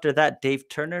while after that, Dave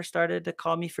Turner started to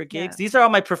call me for gigs. yeah, These are all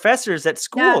my professors at yeah,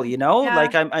 school, you know? yeah,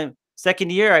 Like, I'm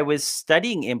second year, I was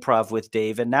studying improv with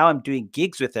Dave, and now I'm doing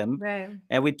gigs with him, right.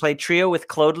 and we play trio with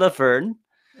Claude Laverne,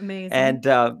 Amazing.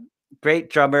 and, great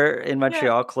drummer in Yeah,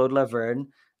 Montreal, Claude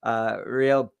Laverne,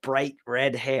 real bright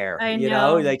red hair, I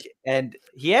know. like, and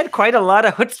he had quite a lot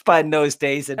of chutzpah in those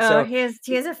days, and Oh, so he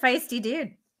is a feisty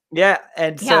dude. yeah,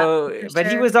 and Yeah, so for but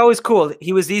he sure. was always cool.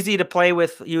 He was easy to play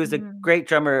with. He was a Mhm. great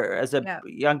drummer as a Yeah,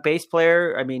 young bass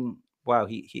player. I mean, wow,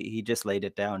 he just laid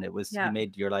it down. He yeah,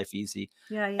 made your life easy.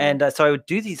 yeah, yeah. And so I would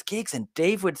do these gigs, and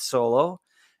Dave would solo,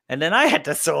 and then I had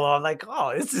to solo. I'm like,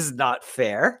 "Oh, this is not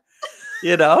fair."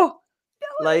 You know?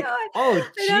 Oh my Like, "Oh,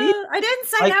 god. I gee." know. I didn't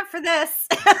sign Like, up for this.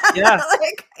 yeah.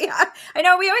 Like, yeah. I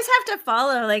know we always have to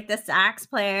follow like the sax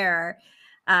player,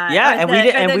 Yeah, or and or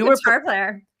the we were guitar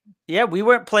player. yeah, we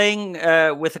weren't playing,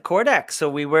 with a Kordak, so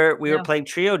we were No. playing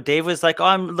trio. Dave was like, "Oh,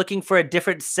 I'm looking for a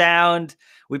different sound."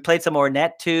 We played some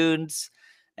Ornette tunes,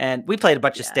 and we played a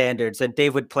bunch of Yeah. standards, and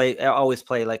Dave would always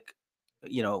play, like,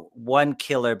 one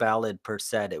killer ballad per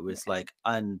set. It was, Right. like,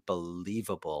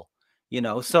 unbelievable,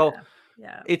 so Yeah.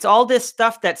 Yeah. it's all this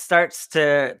stuff that starts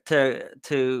to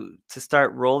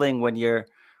start rolling when you're,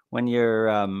 when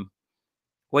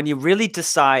you really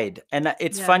decide. And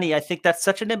it's Yeah. funny, I think that's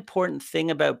such an important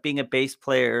thing about being a bass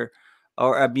player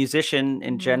or a musician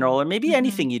in Mhm. general, or maybe Mhm.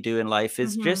 anything you do in life,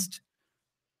 is Mhm. just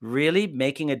really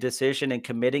making a decision and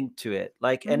committing to it.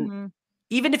 Like, and Mhm.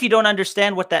 even if you don't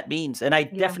understand what that means, and I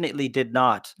Yeah. definitely did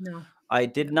not. No. I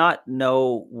did Yeah. not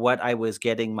know what I was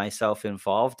getting myself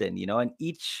involved in, and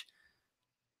each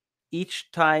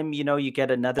time, you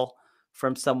get another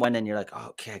from someone, and you're like, "Oh,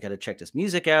 okay, I got to check this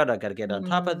music out. I got to get on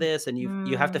top of Mm. this." And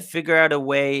you have to Mm. figure out a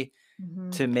way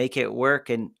Mhm. to make it work,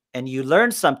 and you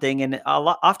learn something, and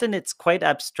often it's quite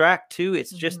abstract too.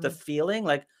 It's just a Mhm. feeling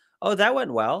like, "Oh, that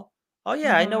went well. Oh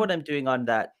yeah, I know what Mhm. I'm doing on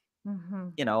that,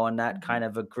 Mhm. on that Mhm. kind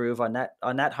of a groove, on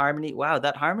that harmony. Wow,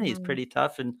 that harmony is Mhm. pretty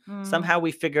tough." And Mm. somehow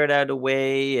we figured out a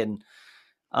way. And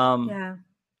um Yeah.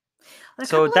 A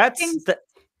so couple of things.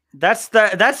 that's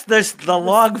the The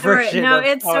long story. version No, of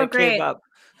it's how so I came great. up.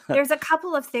 There's a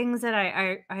couple of things that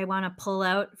I wanna pull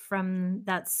out from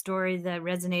that story that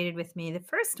resonated with me. The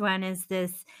first one is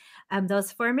this,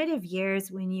 those formative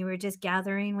years when you were just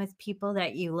gathering with people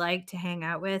that you like to hang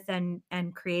out with and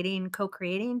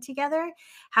co-creating together,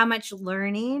 how much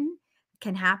learning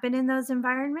can happen in those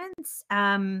environments.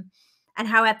 and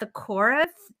how at the core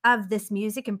of this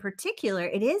music in particular,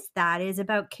 it is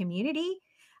about community.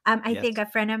 I think Yes.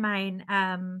 a friend of mine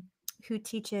who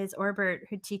teaches Orbert,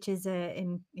 who teaches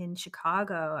in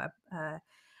Chicago,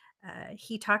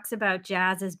 he talks about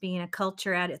jazz as being a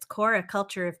culture at its core, a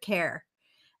culture of care,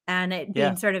 and it being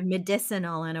Yeah. sort of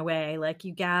medicinal in a way, like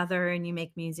you gather and you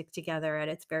make music together at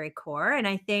its very core. And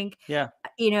I think, Yeah.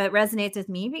 it resonates with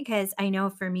me because I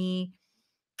know for me,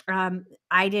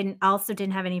 I didn't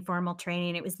have any formal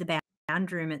training. It was the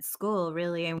band room at school,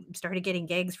 really, and started getting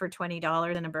gigs for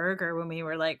 $20 and a burger when we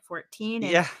were like 14.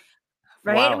 And Yeah.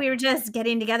 right, Wow. we were just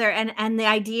getting together, and the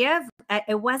idea of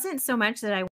it wasn't so much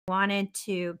that I wanted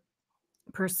to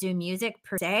pursue music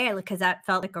per se, because that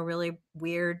felt like a really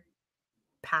weird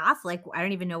path. Like, I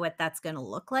don't even know what that's going to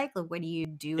look like what do you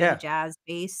do with a Yeah. jazz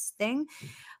bass thing?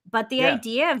 But the Yeah.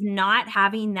 idea of not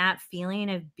having that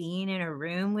feeling of being in a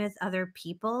room with other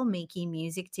people, making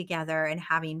music together and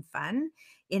having fun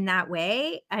in that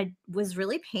way, was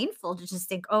really painful to just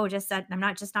think, oh, just that I'm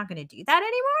not going to do that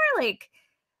anymore. Like,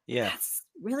 Yeah. that's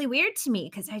really weird to me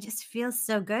because I just feel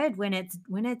so good when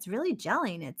it's really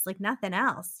gelling. It's like nothing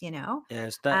else, you know? Yeah.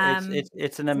 It's not. It's an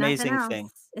It's nothing amazing else. thing.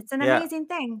 It's an Yeah. amazing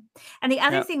thing. And the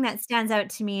other Yeah. thing that stands out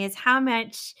to me is how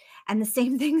much, and the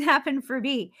same thing happened for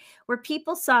me, where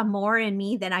people saw more in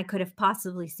me than I could have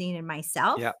possibly seen in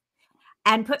myself, Yeah.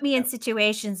 and put me Yeah. in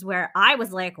situations where I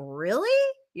was like, "Really?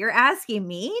 You're asking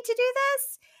me to do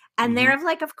this?" And Hmm. they're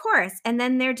like, "Of course." And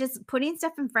then they're just putting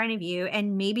stuff in front of you,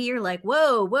 and maybe you're like,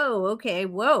 "Whoa, whoa, okay,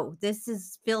 whoa, this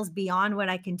is feels beyond what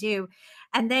I can do."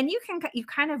 And then you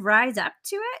kind of rise up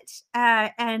to it,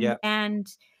 Yeah. and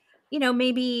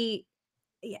maybe.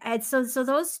 Yeah, and so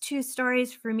those two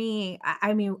stories for me,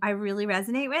 I mean, I really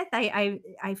resonate with.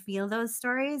 I feel those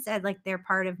stories, and like they're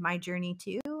part of my journey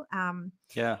too. Um,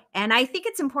 Yeah. and I think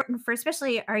it's important for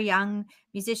especially our young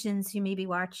musicians who may be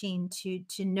watching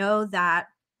to know that.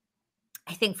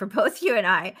 I think for both you and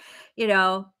I,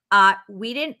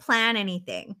 we didn't plan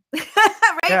anything,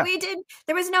 right? Yeah.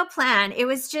 There was no plan. It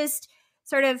was just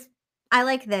sort of, I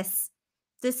like this.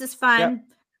 This is Yeah. fun.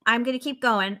 I'm going to keep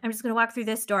going. I'm just going to walk through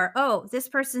this door. Oh, this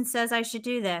person says I should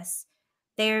do this.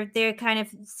 They kind of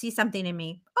see something in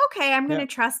me. Okay, I'm going Yeah.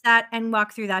 to trust that and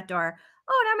walk through that door.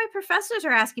 Oh, now my professors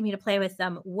are asking me to play with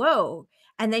them. Whoa.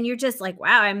 And then you're just like,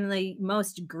 wow, I'm the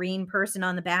most green person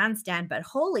on the bandstand, but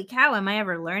holy cow, am I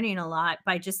ever learning a lot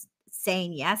by just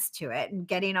saying yes to it and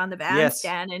getting on the Yes.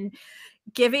 bandstand and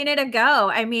giving it a go.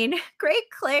 I mean, Greg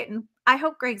Clayton, I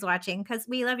hope Greg's watching because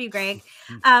we love you, Greg.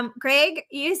 Greg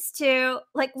used to,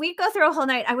 like, we'd go through a whole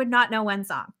night. I would not know one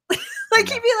song. I Like,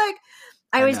 he'd know. be like,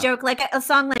 I I always know. joke, like a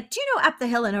song like, do you know Up the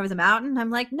Hill and Over the Mountain?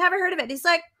 I'm like, never heard of it. He's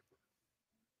like,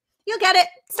 you'll get it.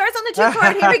 Starts on the 2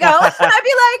 chord. Here we go. And I'd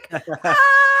be like,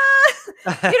 ah,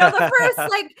 the first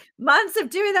like months of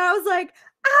doing that, I was like,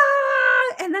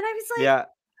 ah, and then I was like, Yeah.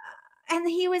 and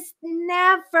he was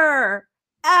never,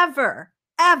 ever,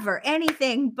 ever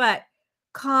anything but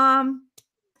calm,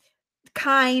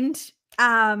 kind,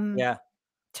 um, Yeah.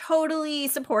 totally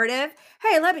supportive.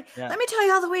 Hey, Yeah. let me tell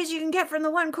you all the ways you can get from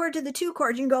the 1 chord to the 2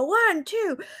 chord. You can go 1,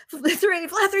 2, 3,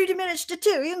 flat 3 diminished to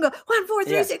 2. You can go 1, 4,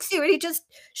 3, Yeah. 6, 2. And he just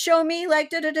show me like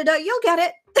da da da da. You'll get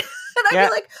it. And I'd be Yeah.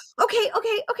 like, okay,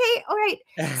 okay, okay, all right.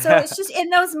 So it's just in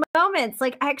those moments,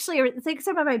 like actually, I think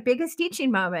some of my biggest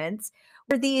teaching moments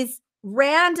were these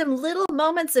random little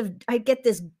moments of I get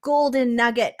this golden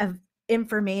nugget of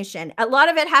information. A lot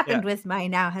of it Yeah. happened with my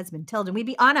now husband Tilden. We'd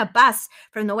be on a bus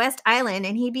from the West Island,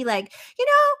 and he'd be like, when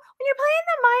you're playing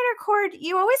the minor chord,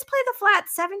 you always play the flat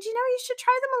sevens. You should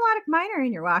try the melodic minor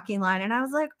in your walking line. And I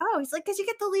was like, oh, he's like, because you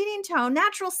get the leading tone,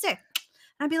 natural sixth.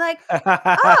 I'd be like, oh,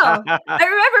 I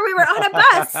remember we were on a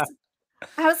bus.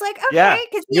 I was like, Yeah. okay,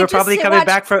 because we You were had just probably coming watched.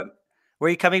 back from were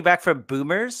you coming back from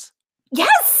Boomers?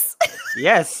 Yes.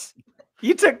 Yes.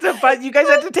 You took the bus. You guys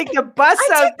had to take the bus I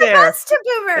took out the there. bus to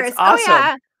That's Boomers. Oh awesome.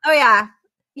 yeah. Oh yeah.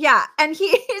 Yeah. And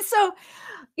so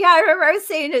yeah, I remember I was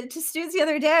saying it to students the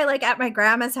other day, like at my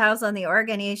grandma's house on the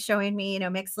organ, he's showing me,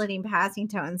 mixed leading passing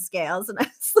tone scales. And I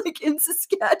was like in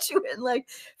Saskatchewan, like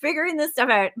figuring this stuff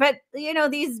out. But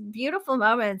these beautiful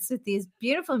moments with these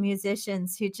beautiful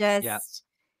musicians who Yeah. just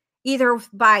either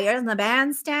by on the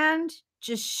bandstand,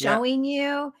 just Yeah. showing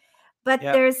you. But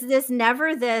Yeah. there's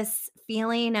never this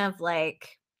feeling of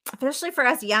like, especially for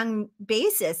us young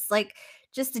bassists, like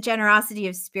just the generosity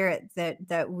of spirit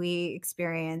that we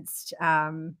experienced.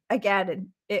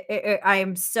 Again, I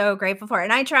am so grateful for it,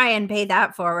 and I try and pay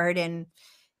that forward in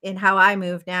how I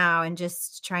move now, and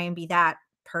just try and be that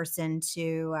person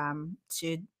to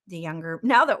the younger.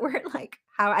 Now that we're like,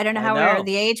 how I don't know I how we're know.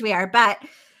 the age we are, but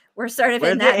we're sort of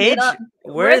We're in the that middle. age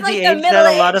we're We're the like the age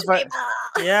that a lot middle-aged of our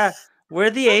people. yeah, we're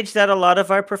the age that a lot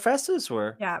of our professors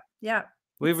were. Yeah, yeah.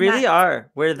 We It's really nuts.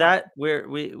 are. We're Yeah, that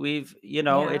we've,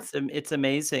 yeah, it's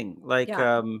amazing. Like,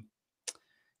 yeah.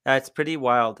 it's pretty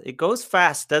wild. It goes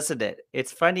fast, doesn't it?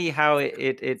 It's funny how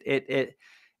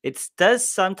it does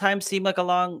sometimes seem like a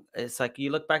long. It's like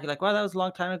you look back, you're like, wow, that was a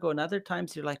long time ago. And other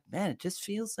times you're like, man, it just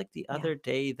feels like the Yeah, other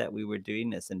day that we were doing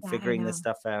this and yeah, I figuring this know.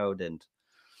 stuff out. And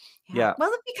Yeah. yeah,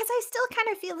 Well, because I still kind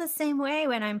of feel the same way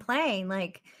when I'm playing,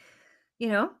 like, you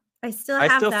know, I still I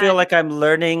have still feel that like I'm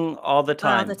learning all the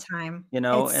all the time, time. and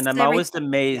It's I'm always everything.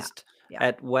 Yeah, amazed yeah,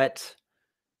 at what.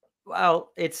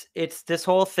 Well, it's this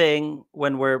whole thing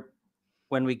when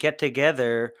we get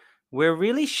together, we're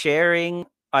really sharing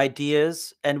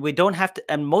ideas and we don't have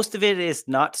to, and most of it is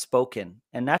not spoken.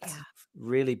 And that's yeah,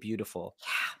 really beautiful.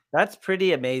 yeah, That's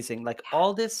pretty amazing. Like yeah.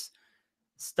 all this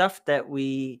stuff that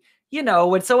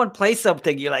when someone plays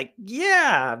something, you're like,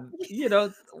 yeah,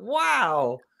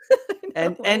 wow. I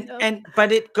know, I know.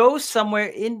 But it goes somewhere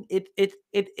in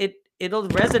it'll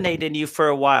resonate in you for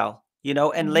a while,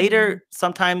 and Mhm, later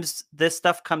sometimes this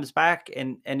stuff comes back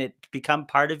and it become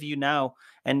part of you now,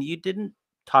 and you didn't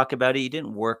talk about it, you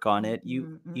didn't work on it, mhm,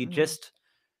 you mhm, just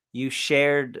you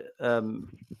shared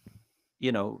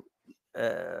you know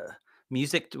uh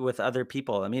music with other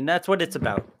people. I mean, that's what it's mhm,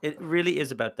 about. It really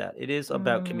is about that. It is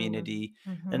about mm, community,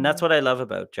 and that's mhm, what I love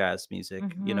about jazz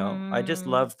music. I just mhm,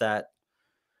 love that.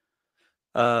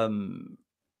 um,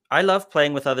 I love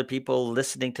playing with other people,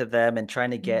 listening to them and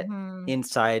trying to get mhm.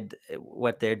 inside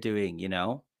what they're doing.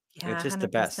 Yeah, It's just the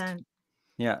best. 100%.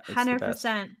 Yeah, it's the best.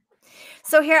 100%.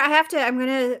 So here I have to I'm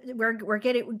gonna we're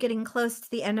getting close to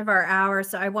the end of our hour.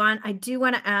 So I do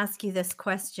want to ask you this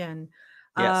question.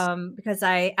 Yes. Because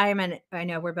I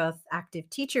know we're both active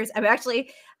teachers. I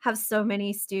actually have so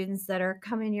many students that are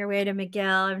coming your way to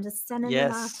McGill. I'm just sending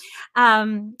them off. Yes.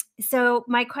 So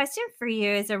my question for you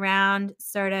is around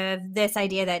sort of this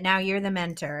idea that now you're the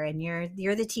mentor and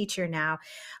you're the teacher now.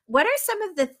 What are some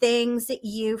of the things that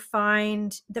you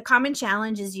find the common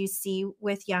challenges you see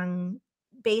with young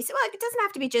bass, well, it doesn't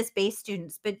have to be just bass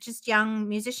students, but just young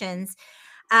musicians,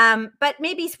 but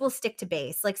maybe we'll stick to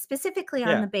bass, like specifically on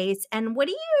Yeah. the bass. And what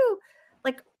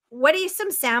are you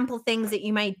some sample things that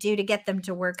you might do to get them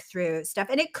to work through stuff?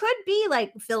 And it could be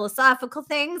like philosophical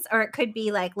things, or it could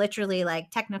be like literally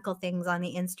like technical things on the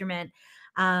instrument.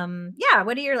 Yeah,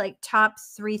 what are your like top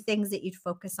 3 things that you'd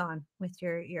focus on with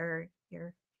your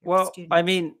Well, I students?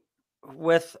 mean,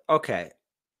 okay.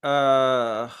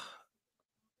 Uh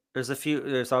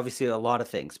there's obviously a lot of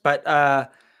things, but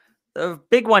the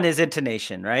big one is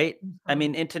intonation, right? I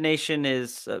mean, Mhm. intonation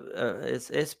is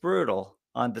brutal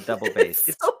on the double bass.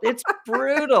 It's It's so it's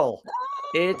brutal.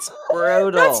 It's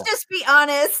Let's brutal. just be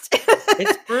honest.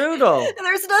 It's brutal.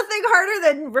 There's nothing harder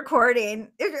than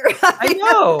recording. If you're I having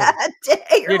a know. bad day,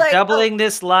 you're You're like, "Oh, doubling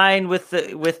this line with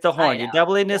the I horn. You're know.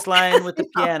 doubling this line with I the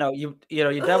know." piano.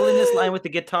 You're doubling this line with the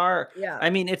guitar. Yeah. I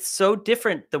mean, it's so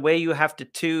different the way you have to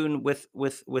tune with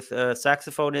a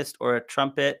saxophonist or a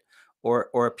trumpet or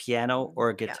a piano or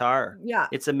a Yeah. guitar. Yeah.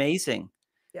 It's amazing.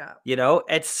 Yeah.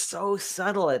 It's so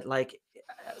subtle.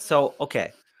 So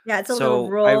okay. Yeah, it's a little So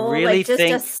I roll, really like just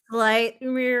a think, slight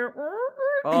and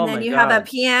oh then my you have a God,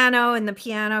 piano, and the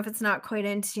piano, if it's not quite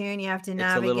in tune, you have to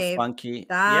it's a little navigate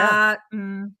funky. Yeah. that.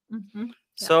 Yeah.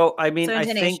 So I mean, So I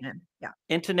think intonation. Yeah.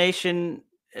 intonation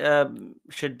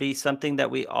should be something that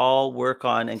we all work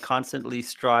on and constantly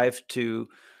strive to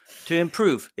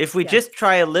improve. If we Yes. just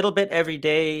try a little bit every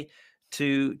day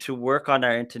to work on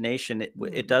our intonation, it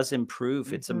Mm. does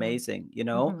improve. It's Mhm. amazing.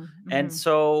 Mhm. And Mhm.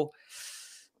 so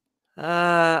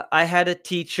I had a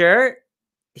teacher.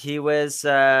 He was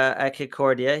at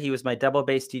Concordia. He was my double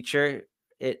bass teacher.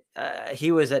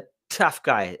 He was a tough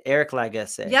guy, Eric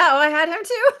Lagasse. Yeah, oh, I had him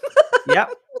too. Yep.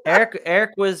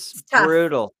 Eric was It's tough.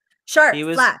 brutal. Sharp, He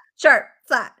was flat, sharp,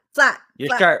 flat, flat, You're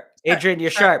flat, sharp. sharp, Adrian,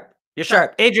 you're sharp, sharp. You're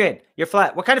sharp. sharp. Adrian, you're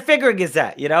flat. What kind of fingering is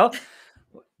that?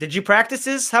 Did you practice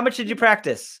this? How much did you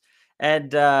practice?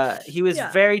 And he was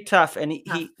Yeah, very tough. And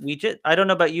tough. we just, I don't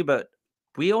know about you, but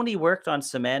we only worked on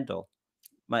Samandal.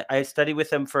 I studied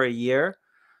with him for a year,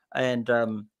 and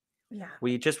Yeah,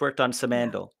 we just worked on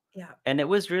yeah, Samandal. yeah, And it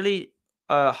was really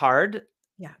hard,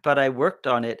 yeah, but I worked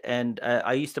on it, and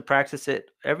I used to practice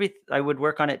it I would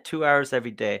work on it 2 hours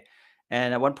every day.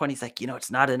 And at one point he's like,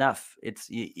 it's not enough.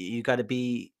 You got to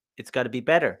be it's got to be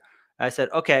better. I said,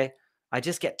 "Okay, I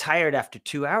just get tired after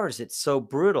 2 hours. It's so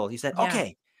brutal." He said, yeah.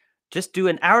 "Okay, just do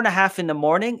an hour and a half in the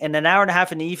morning and an hour and a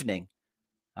half in the evening."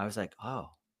 I was like, "Oh,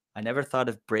 I never thought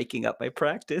of breaking up my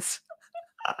practice."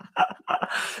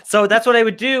 So that's what I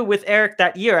would do with Eric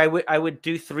that year. I would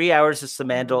do 3 hours of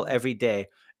Samandal Mm, every day.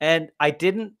 And I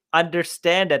didn't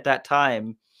understand at that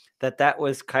time that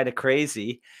was kind of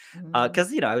crazy. Mhm.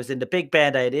 Because, I was in the big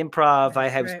band, I had improv,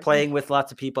 Right, I was right. playing with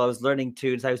lots of people, I was learning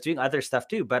tunes, I was doing other stuff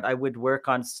too, but I would work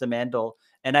on Samandal,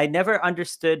 and I never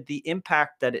understood the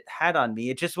impact that it had on me.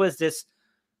 It just was this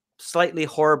slightly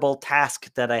horrible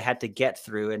task that I had to get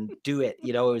through and do it.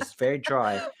 It was very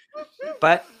dry.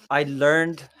 But I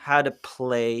learned how to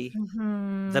play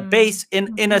the Mhm. bass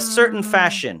in a certain Mhm.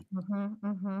 fashion. Mhm,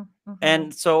 mhm,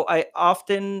 And mhm. so I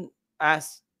often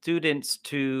ask students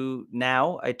to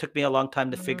now, it took me a long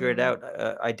time to figure it Mm,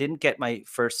 out. I didn't get my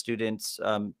first students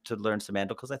to learn Samandal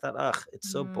because I thought, ugh, it's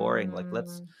so boring. Like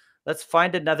let's mm, let's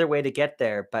find another way to get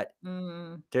there. But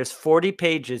mm, there's 40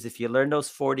 pages. If you learn those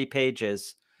 40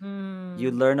 pages,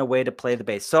 you mm. learn a way to play the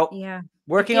bass. So Yeah. It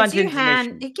working on gives you hand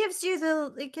intonation. it gives you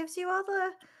the it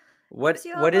What gives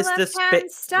you all what the is left this?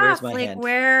 hand Where's stuff. my Like hand?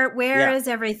 where Yeah, is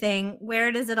everything?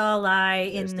 Where does it all lie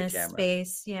there's in the this camera.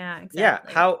 space? Yeah, Yeah,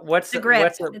 exactly. how The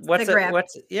grip. It's the grip.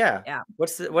 yeah. Yeah.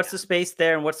 What's the Yeah. space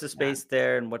there and what's the Yeah. space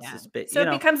there and what's the Yeah. space, So it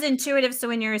becomes intuitive. So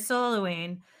when you're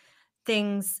soloing,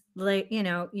 things like,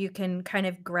 you can kind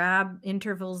of grab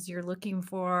intervals you're looking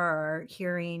for or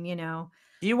hearing,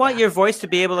 you want yeah, your voice to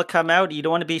be able to come out. You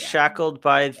don't want to be yeah, shackled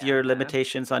by yeah, your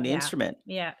limitations on the yeah, instrument,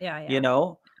 yeah, yeah, you yeah,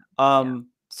 know? yeah,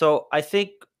 So I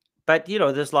think, but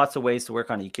there's lots of ways to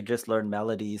work on it. You could just learn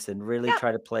melodies and really yeah,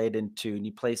 try to play it in tune.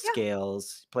 You play yeah,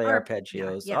 scales, play or yeah,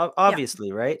 arpeggios, yeah, yeah,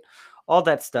 obviously, right? All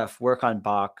that stuff, work on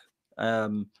Bach.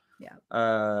 Um, yeah.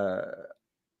 uh,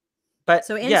 but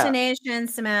So yeah, intonation,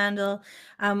 Samandal.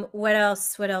 What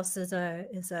else? What else is a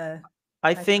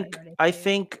I high think, priority I for you?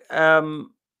 think,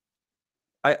 um,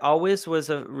 I always was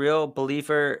a real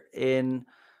believer in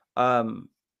um,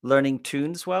 learning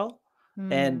tunes well.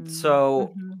 And Hmm.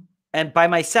 so, Mhm. and by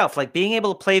myself, like being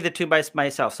able to play the tune by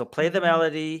myself. So play the Mhm.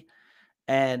 melody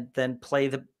and then play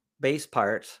the bass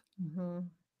part, Mhm.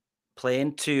 play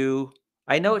in two.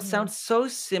 I know it Mhm. sounds so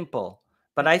simple,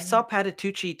 but I saw Mhm.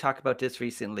 Patitucci talk about this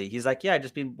recently. He's like, yeah, I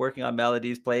just been working on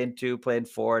melodies, playing two, playing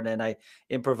four, and then I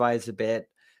improvise a bit.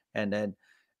 And then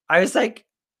I was like,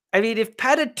 I mean, if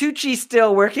Patitucci's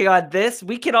still working on this,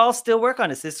 we can all still work on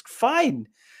this. It's fine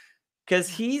because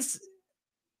Yeah. he's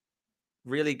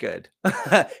really good.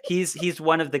 He's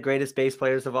one of the greatest bass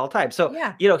players of all time. So,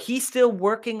 Yeah. he's still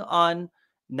working on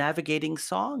navigating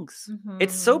songs.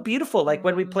 It's so Mhm. beautiful. Like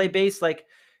when we play Mhm. bass, like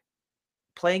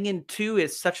playing in two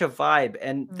is such a vibe,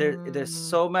 and there's Mhm.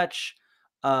 so much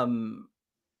um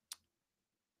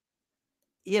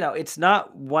it's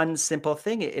not one simple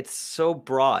thing. It's so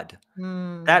broad.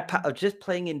 That Mm. just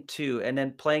playing in 2 and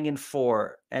then playing in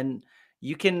 4, and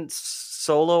you can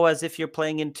solo as if you're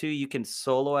playing in 2, you can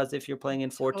solo as if you're playing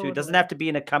in 4 too. It doesn't have Totally. to be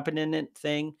an accompaniment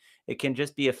thing, it can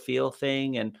just be a feel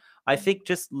thing, and I think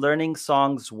just learning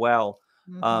songs well.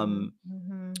 Mhm. Um,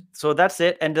 Mhm. so that's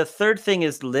it, and the third thing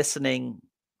is listening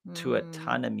to a Mm.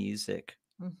 ton of music,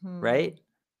 right? Mhm.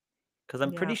 Because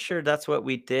I'm pretty Yeah. sure that's what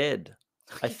we did.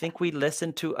 I Yeah. think we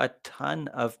listened to a ton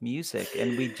of music,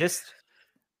 and we just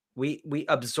we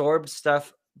absorb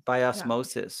stuff by Yeah.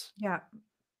 osmosis, Yeah.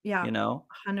 Yeah. you know?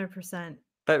 100%.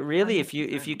 But really, if you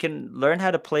 100%. can learn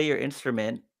how to play your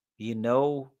instrument, you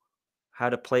know how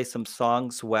to play some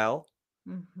songs well.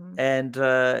 Mhm. And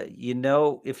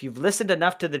if you've listened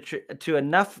enough to to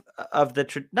enough of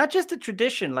the not just the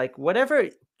tradition, like whatever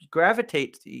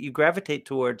you gravitate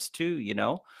towards too,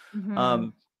 Mhm.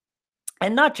 um,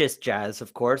 and not just jazz,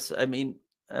 of course. I mean,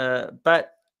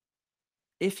 but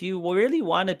if you really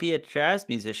want to be a jazz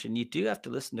musician, you do have to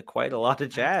listen to quite a lot of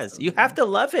jazz. You have Absolutely. to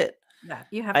love it. Yeah.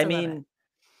 You have I to love it. mean,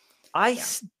 I Yeah.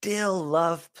 still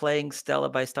love playing Stella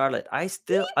by Starlight. Me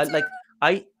Like, too.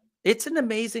 I it's an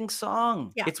amazing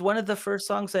song. Yeah. It's one of the first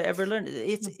songs I ever learned.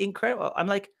 It's Mm. incredible. I'm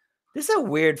like, this is a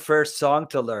weird first song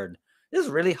to learn. This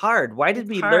is really hard. Why did It's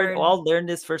we hard. all learn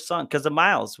this first song? Because of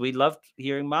Miles. We loved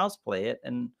hearing Miles play it,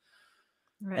 and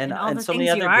Right, and and all and the so many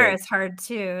things you other are greats. is hard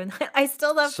too, and I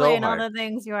still love So playing all hard. the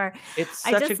things you are. It's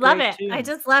I such a just love great it. I tune.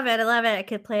 just love it. I love it. I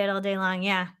could play it all day long.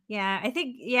 Yeah. Yeah. I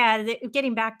think, yeah,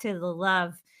 getting back to the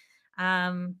love.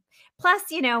 Um, plus,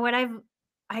 what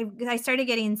I started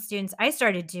getting students, I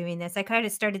started doing this. I kind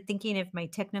of started thinking of my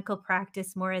technical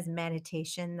practice more as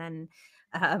meditation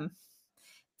um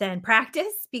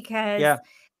practice because Yeah,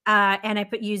 and I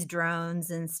use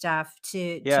drones and stuff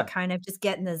to yeah, kind of just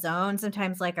get in the zone.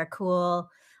 Sometimes like a cool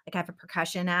like I have a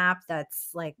percussion app that's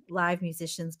like live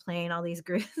musicians playing all these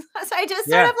grooves. So I just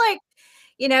sort yeah. of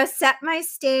like, set my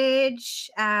stage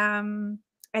and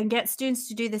get students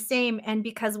to do the same. And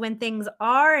because when things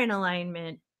are in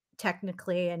alignment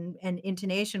technically and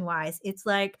intonation wise, it's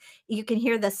like you can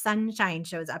hear the sunshine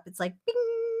shows up. It's like bing,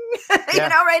 Yeah,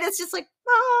 right? It's just like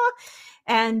ah.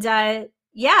 And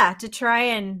yeah, to try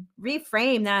and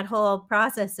reframe that whole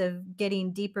process of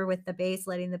getting deeper with the bass,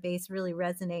 letting the bass really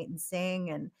resonate and sing,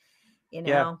 and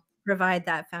Yeah. provide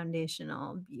that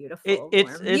foundational, It beautiful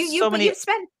it's warm. it's so But many.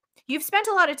 you've spent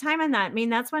a lot of time on that. I mean,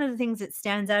 that's one of the things that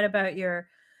stands out about your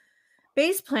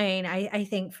bass playing, I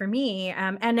think for me,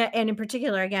 and in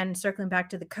particular, again, circling back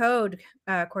to the code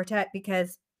quartet,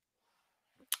 because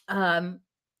um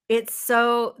it's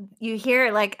so you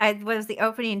hear like I was the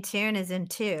opening tune is in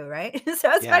two, right? So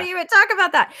it's Yeah. funny you would talk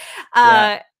about that.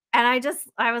 Yeah. And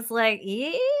I was like,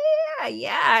 yeah,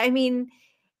 yeah. I mean,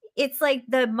 it's like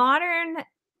the modern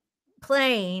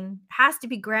playing has to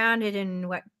be grounded in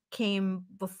what came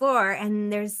before,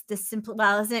 and there's this simple,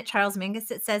 well, isn't it Charles Mingus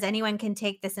that says anyone can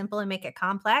take the simple and make it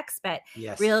complex, but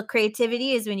Yes. real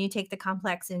creativity is when you take the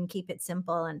complex and keep it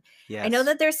simple. And I know Yes.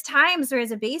 that there's times where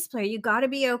as a bass player you got to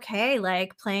be okay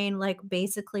like playing like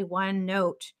basically one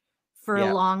note for a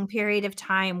Yeah. long period of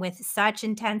time with such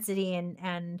intensity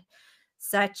and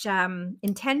such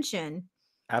intention,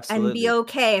 and be Absolutely.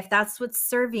 okay if that's what's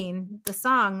serving the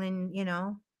song, then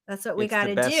that's what we It's the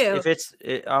gotta best do. if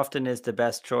it often is the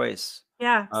best choice.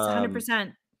 Yeah, it's Um,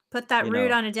 100%. Put that you root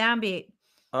know, on a downbeat,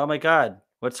 oh my god,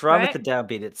 what's wrong with right? the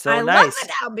downbeat? It's so I love nice. the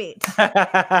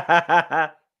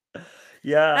downbeat.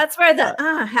 Yeah. That's where the,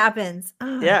 Uh, happens.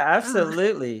 yeah,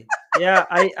 absolutely. Yeah,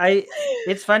 I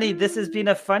it's funny, this has been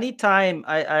Mm, a funny time.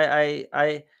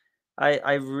 I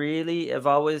really have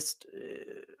always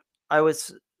I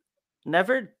was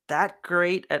never that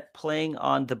great at playing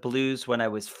on the blues when I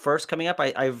was first coming up.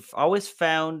 I've always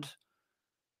found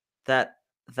that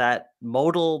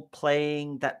modal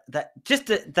playing, that just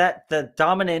that the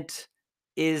dominant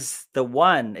is the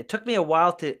one. It took me a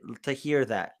while to hear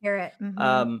that. hear it. Mhm.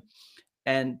 Um,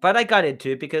 and but I got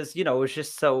into it because, it was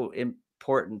just so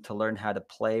important to learn how to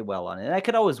play well on it. And I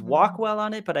could always walk Mhm. well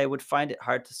on it, but I would find it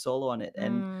hard to solo on it.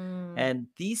 Mm. And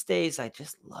these days I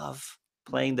just love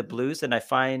playing the Mhm. blues, and I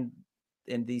find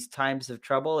in these times of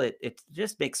trouble, it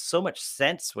just makes so much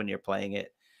sense when you're playing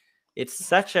it. It's Yeah.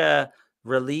 such a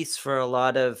release for a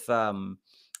lot of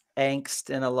angst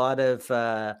and a lot of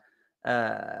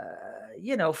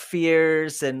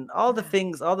fears and all the Yeah.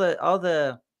 things, all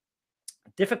the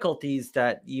difficulties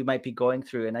that you might be going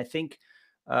through. And I think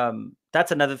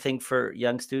that's another thing for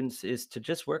young students is to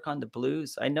just work on the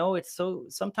blues. I know it's so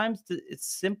sometimes it's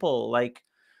simple, like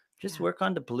just Yeah. work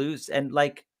on the blues. And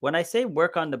like when I say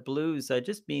work on the blues, I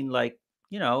just mean like,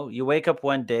 you wake up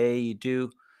one day, you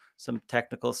do some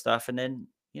technical stuff, and then,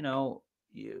 you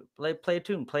play a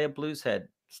tune, play a blues head,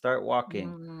 start walking,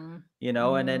 Mm.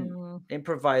 and then Mm.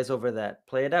 improvise over that,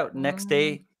 play it out. Next Mm.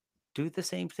 day, do the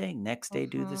same thing. Next day,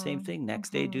 do the same Mhm. thing. Next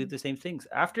day, do Mhm. the same things.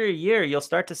 After a year, you'll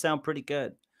start to sound pretty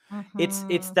good. It's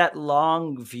Mhm. that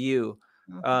long view.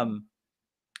 Mhm. Um,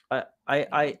 Yeah.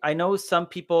 I know some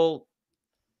people.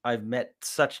 I've met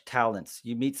such talents.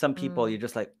 You meet some people, Mm. you're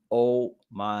just like, oh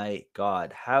my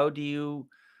god, how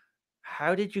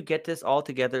did you get this all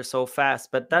together so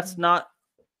fast? But that's Mhm. not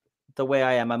the way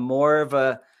I am. I'm more of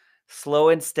a slow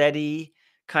and steady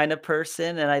kind of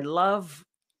person, and I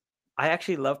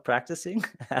actually love practicing.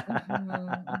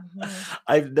 Mhm. Mhm.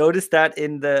 I've noticed that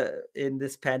in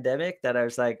this pandemic that I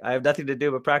was like, I have nothing to do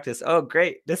but practice. Oh,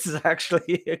 great. This is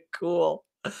actually cool.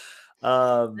 That's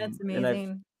And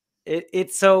amazing.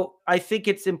 it's so I think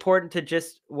it's important to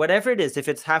just whatever it is, if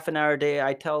it's half an hour a day,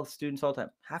 I tell students all the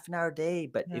time, half an hour a day.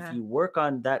 But if Yeah. you work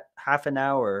on that half an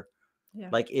hour, Yeah.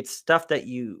 like it's stuff that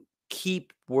you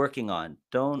keep working on.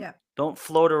 Yeah. Don't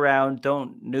float around,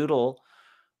 don't noodle.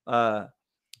 Uh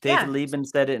David Yeah. Lieben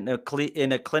said it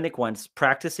in a clinic once,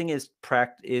 practicing is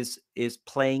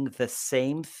playing the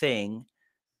same thing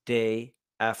day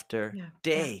after Yeah. Yeah.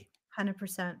 day.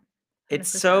 100%.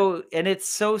 It's 100%. so and it's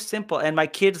so simple. And my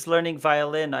kids learning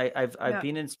violin, I've Yeah.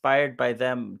 been inspired by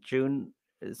them. June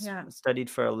is Yeah. studied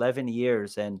for 11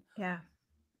 years, and Yeah.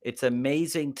 it's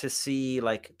amazing to see,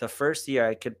 like, the first year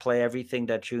I could play everything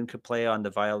that June could play on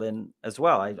the violin as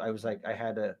well. I was like, I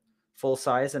had a full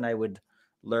size and I would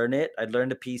learn it. I'd learn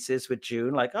the pieces with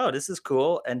June, like, oh, this is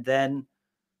cool. And then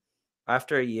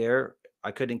after a year,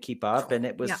 I couldn't keep up. And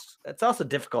Yeah. it's also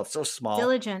difficult, so small.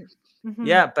 Diligent. Mhm.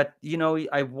 Yeah. But,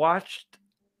 I watched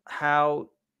how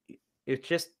it's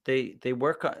just they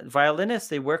work on violinists,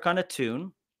 they work on a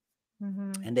tune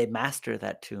Mhm. and they master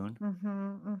that tune.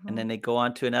 Mhm. And then Mhm. they go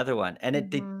on to another one, and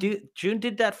Mhm. June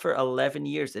did that for 11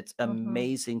 years. It's Mhm.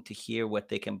 amazing to hear what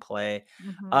they can play.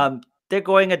 Mhm. They're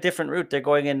going a different route. They're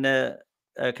going in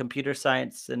computer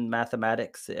science and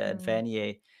mathematics at Mm.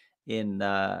 Vanier in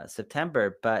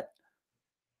September, but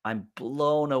I'm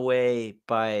blown away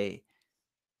by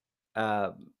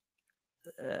um,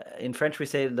 in French we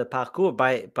say le parcours,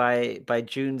 by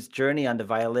June's journey on the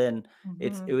violin.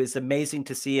 It was amazing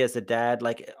to see as a dad.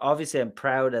 Like obviously I'm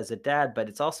proud as a dad, but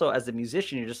it's also as a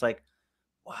musician, you're just like,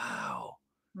 wow,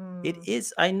 it Mm.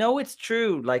 is. I know it's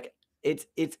true. Like it's.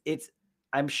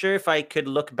 I'm sure if I could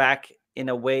look back in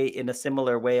a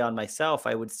similar way on myself,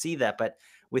 I would see that. But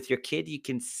with your kid, you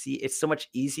can see it's so much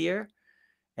easier,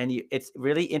 and it's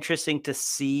really interesting to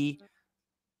see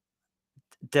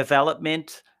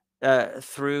development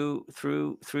through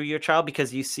your child,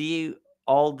 because you see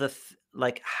all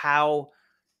like how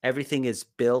everything is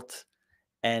built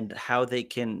and how they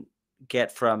can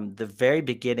get from the very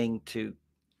beginning to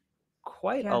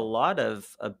quite a Yeah. lot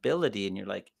of ability, and you're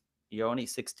like, you're only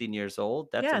 16 years old.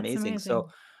 That's Yeah, it's amazing. So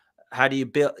amazing. how do you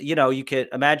build, you could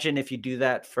imagine if you do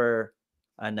that for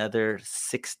another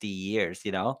 60 years.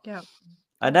 Yeah. Yeah.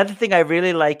 Another thing I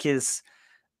really like is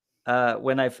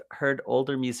when I've heard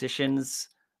older musicians,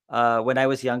 when I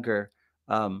was younger,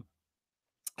 um,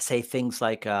 say things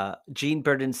like Gene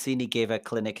Bertoncini gave a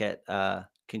clinic at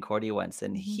Concordia once,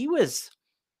 and Mhm. he was,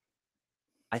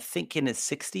 I think, in his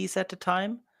 60s at the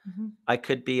time. Mhm. I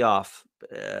could be off.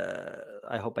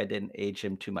 I hope I didn't age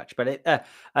him too much, but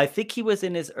I think he was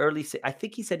in his I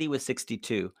think he said he was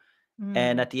 62.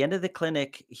 And Mm. at the end of the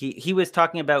clinic, he was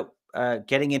talking about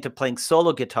getting into playing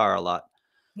solo guitar a lot.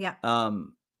 Yeah.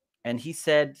 Um, and he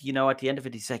said, at the end of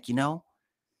it, he's like,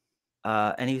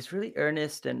 and he was really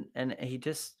earnest, and he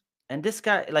just, and this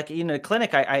guy, like, the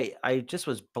clinic, I just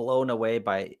was blown away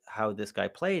by how this guy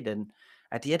played. And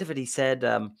at the end of it, he said,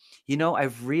 I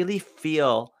really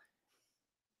feel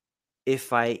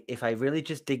if I really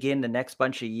just dig in the next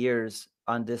bunch of years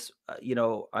on this,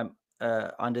 I'm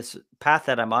on this path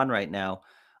that I'm on right now,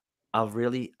 I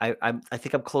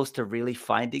think I'm close to really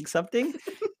finding something.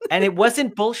 And it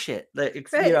wasn't bullshit. Like,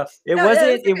 Right. it No,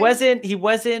 wasn't, that's okay.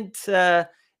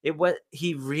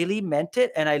 he really meant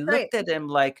it. And I Right. looked at him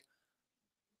like,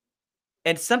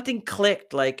 and something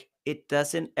clicked, like, it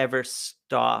doesn't ever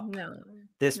stop, No.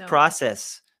 this No.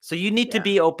 process. So you need to Yeah.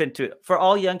 be open to it. For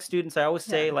all young students, I always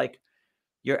Yeah. say, like,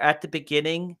 you're at the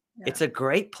beginning. Yeah. It's a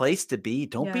great place to be.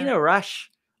 Don't be in Yeah. a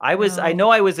rush. I No. know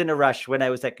I was in a rush when I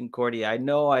was at Concordia. I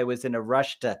know I was in a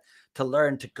rush to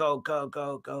learn, to go, go,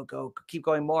 go, go, go, keep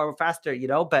going more faster,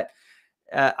 but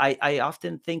I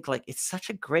often think, like, it's such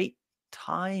a great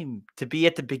time to be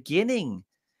at the beginning.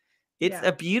 It's Yeah.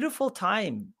 a beautiful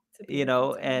time, It's a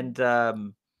beautiful time. and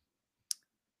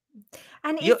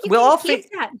And you if you we'll can all keep fi-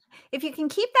 that if you can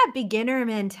keep that beginner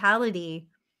mentality,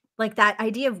 like that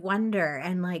idea of wonder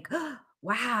and like,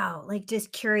 wow, like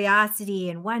just curiosity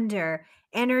and wonder,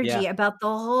 yeah, energy about the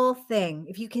whole thing.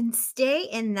 If you can stay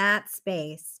in that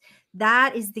space,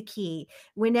 that is the key. I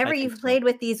Whenever think you've so. played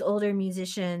with these older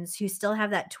musicians who still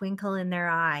have that twinkle in their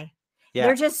eye, they're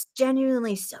Yeah, just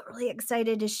genuinely so really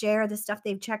excited to share the stuff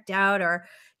they've checked out, or,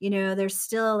 they're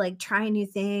still like trying new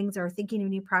things or thinking of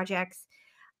new projects.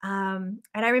 And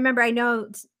I remember, I know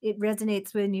it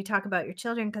resonates when you talk about your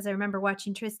children, because I remember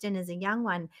watching Tristan as a young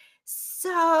one.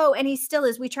 So, and he still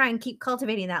is. We try and keep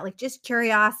cultivating that, like just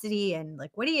curiosity and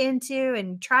like, what are you into?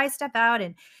 And try stuff out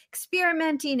and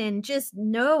experimenting and just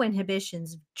no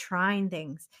inhibitions, of trying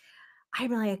things.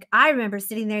 I remember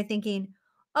sitting there thinking,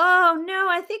 oh no,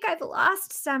 I think I've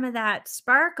lost some of that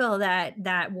sparkle,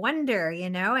 that wonder,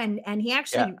 and he yeah,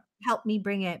 actually helped me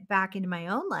bring it back into my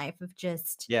own life of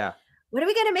just, yeah. what are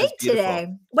we gonna That's make beautiful.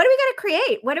 today? What are we gonna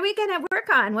create? What are we gonna work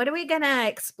on? What are we gonna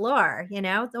explore?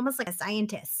 It's almost like a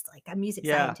scientist, like a music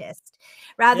Yeah, scientist,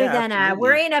 rather yeah, than absolutely.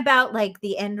 worrying about like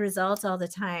the end result all the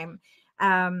time.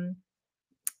 Um,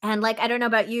 and like, I don't know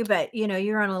about you, but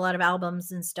you're on a lot of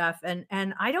albums and stuff, and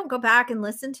I don't go back and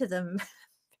listen to them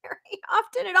very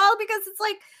often at all, because it's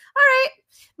like, all right,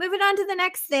 moving on to the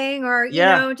next thing, or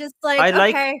Yeah, just like, I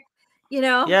like. okay, you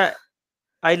know. Yeah,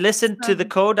 I listened to So the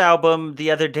Code album the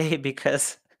other day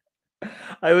because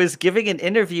I was giving an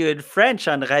interview in French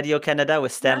on Radio Canada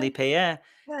with yeah, Stanley Payen,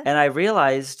 yeah, and I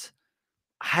realized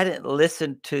I hadn't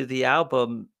listened to the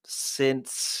album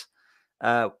since,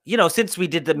 since we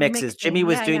did the we're mixes. Jimmy mixing.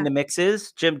 was Yeah, doing yeah, the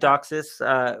mixes. Jim yeah,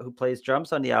 Doxis, who plays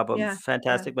drums on the album, yeah, yeah,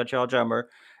 fantastic Montreal drummer,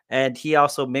 and he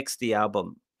also mixed the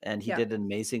album, and he yeah, did an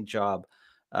amazing job.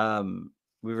 Um,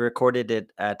 we recorded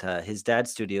it at his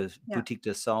dad's studios, yeah. Boutique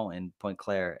de Son in Pointe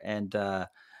Claire, and I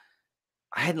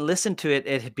hadn't listened to it.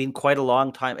 It had been quite a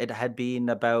long time. It had been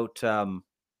about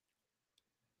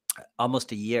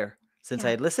almost a year since I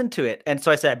Yeah, had listened to it. And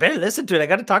so I said, I better listen to it. I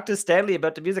got to talk to Stanley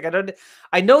about the music.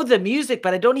 I know the music,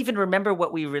 but I don't even remember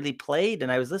what we really played.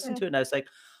 And I was listening yeah, to it and I was like,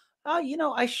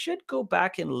 oh, I should go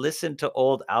back and listen to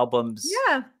old albums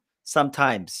yeah,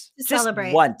 sometimes, to just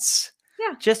celebrate. once.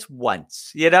 Yeah. just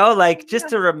once, you know, like just Yeah.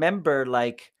 to remember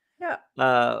like Yeah.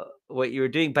 what you were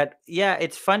doing. But yeah,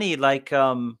 it's funny, like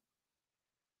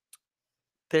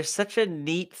there's such a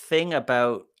neat thing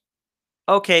about,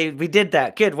 okay, we did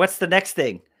that. Good. What's the next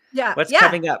thing? Yeah. What's Yeah.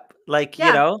 coming up? Like, you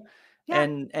Yeah. know, Yeah.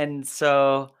 and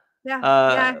so Yeah.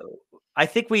 uh Yeah. I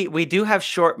think we do have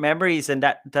short memories, and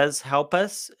that does help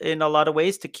us in a lot of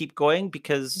ways to keep going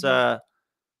because Mhm.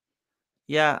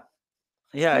 yeah,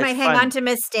 yeah, You it's might hang on fun. to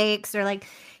mistakes or like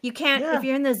you can't if Yeah.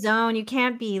 you're in the zone, you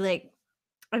can't be like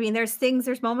I mean, there's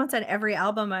moments on every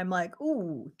album I'm like,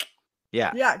 "Ooh,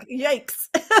 Yeah. yeah, yikes.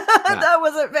 Yeah. That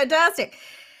wasn't fantastic."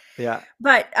 Yeah.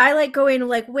 But I like going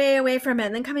like way away from it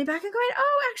and then coming back and going,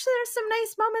 "Oh, actually there's some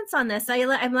nice moments on this."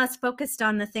 I'm less focused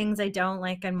on the things I don't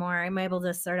like and more I'm able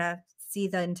to sort of see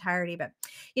the entirety. But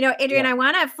Adrian, Yeah. I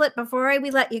want to flip before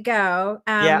we let you go.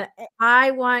 Yeah.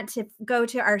 I want to go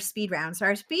to our speed round. So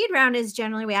our speed round is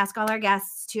generally we ask all our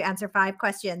guests to answer 5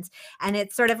 questions, and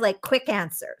it's sort of like quick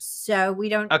answers. So we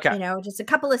don't, Okay. just a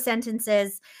couple of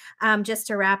sentences, just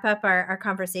to wrap up our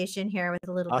conversation here with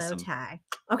a little bow Awesome. tie.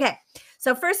 Okay.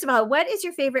 So first of all, what is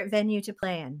your favorite venue to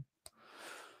play in?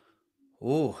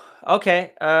 Ooh.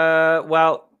 Okay.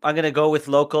 Well, I'm gonna go with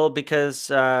local because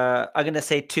I'm gonna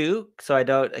say 2, so I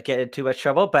don't get in too much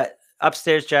trouble. But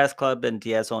Upstairs Jazz Club and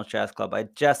Diazon's Jazz Club, I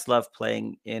just love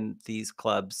playing in these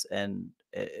clubs, and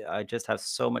I just have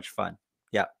so much fun.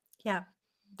 Yeah, Yeah. I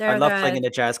They're love playing in the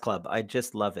a jazz club. I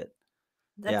just love it.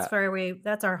 Yeah,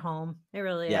 that's our home. It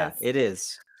really yeah, is. it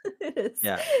is. It is.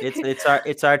 Yeah,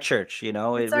 it's our church. You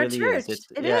know, It's it our really is. church. It's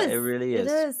It yeah, it is. really It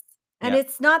is. is. And Yeah,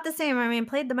 it's not the same. I mean,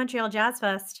 played the Montreal Jazz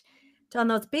Fest on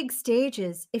those big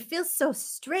stages. It feels so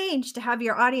strange to have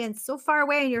your audience so far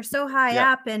away and you're so high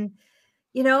yeah, up and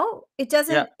it yeah.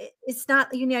 doesn't it's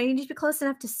not, you need to be close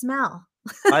enough to smell.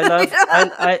 I You love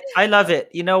know? I love it.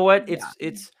 You know what? Yeah.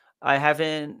 I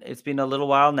haven't it's been a little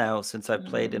while now since I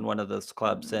played in Mm. one of those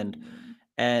clubs, Mm.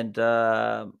 and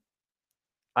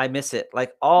I miss it.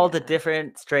 Like all the Yeah.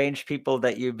 different strange people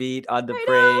that you meet on the I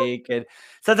know. break, and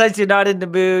sometimes you're not in the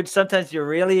mood, sometimes you're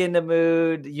really in the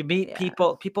mood. You meet Yeah.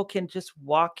 people can just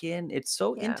walk in. It's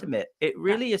so Yeah. intimate. It Yeah.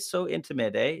 really is so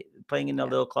intimate, eh? Playing in a Yeah.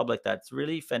 little club like that. It's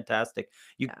really fantastic.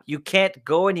 You Yeah. you can't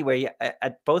go anywhere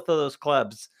at both of those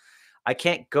clubs. I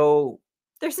can't go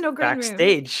There's no green room.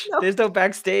 backstage. No. There's no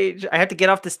backstage. I have to get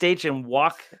off the stage and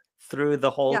walk through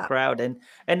the whole Yeah. crowd, and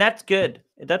that's good.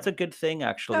 That's a good thing Yeah.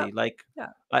 actually. Like Yeah.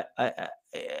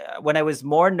 when I was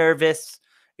more nervous,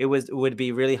 it would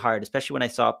be really hard, especially when I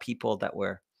saw people that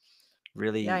were Yeah, I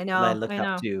really I know. look I up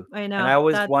know. to, I and I know.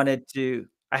 always That's wanted to.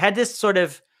 I had this sort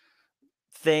of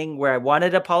thing where I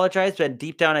wanted to apologize, but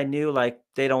deep down I knew like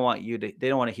they don't want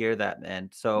to hear that, man.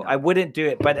 So I no. wouldn't do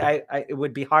it, but I it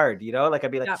would be hard, you know? Like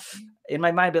I'd be like Yeah. in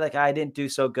my mind I'd be like I didn't do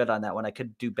so good on that one. I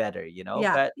could do better, you know?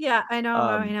 Yeah. But Yeah. I know.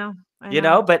 I um know. I you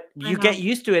know, know. but I you get know.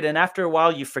 used to it, and after a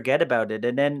while you forget about it.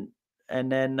 And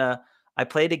then I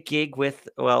played a gig with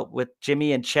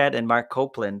Jimmy and Chet and Mark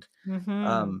Copeland Mhm.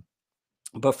 um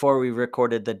before we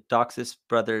recorded the Doxis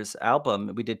Brothers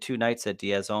album. We did 2 nights at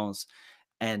Diazon's,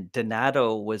 and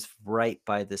Donato was right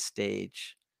by the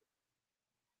stage.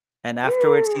 And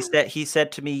afterwards he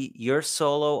said to me, "Your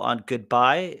solo on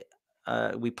Goodbye,"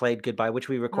 we played Goodbye, which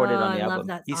we Oh, recorded on I the love album.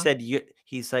 that He song. said,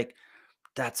 he's like,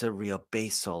 "That's a real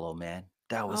bass solo, man.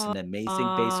 That was Oh, an amazing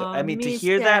bass solo." I oh, mean, to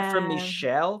hear that from Michelle.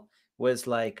 Michelle was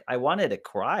like, I wanted to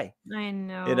cry, I you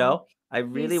know. know? I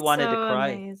really He's wanted to so cry.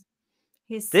 amazing.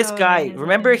 He's This so guy,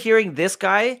 remember amazing. hearing this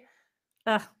guy?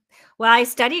 Ugh. Well, I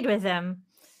studied with him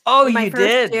Oh, in my you first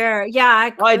did? year.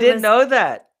 Yeah, Oh, I it didn't was know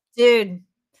that. dude,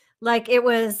 like, it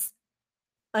was,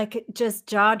 like, just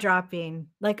jaw-dropping.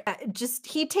 Like, just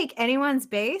he'd take anyone's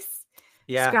bass, just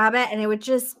Yeah. grab it, and it would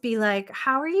just be like,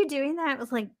 "How are you doing that?" It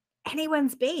was like,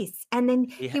 anyone's bass. And then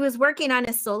Yeah. he was working on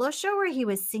a solo show where he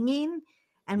was singing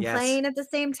and Yes. playing at the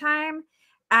same time,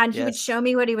 and he would Yes. show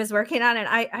me what he was working on, and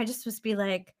I just was be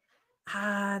like,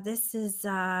 this is,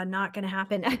 not gonna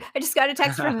happen." I just got a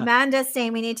text from Amanda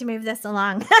saying, "We need to move this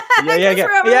along because Yeah, yeah, yeah.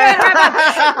 we're gonna wrap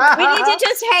up. We need to Yeah.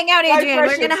 just hang out, My Adrian. We're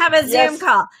gonna precious. have a Zoom Yes.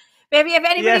 call. Maybe if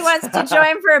anybody Yes. wants to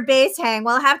join for a bass hang,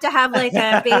 we'll have to have, like,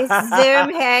 a bass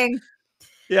Zoom hang."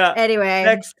 Yeah. Anyway,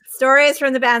 Next. stories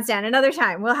from the bandstand, another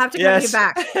time. We'll have to have you Yes.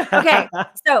 back. Okay,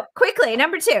 so quickly,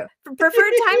 number 2,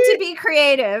 preferred time to be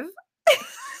creative.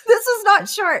 This is not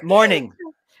short. Morning.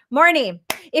 Morning.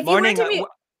 If you weren't Morning, a mu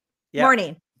yeah.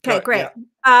 Morning. Okay, Go great.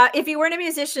 yeah. If you weren't a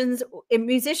musician,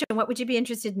 what would you be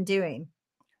interested in doing?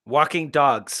 Walking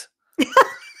dogs.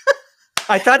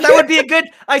 I thought that would be a good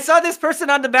I saw this person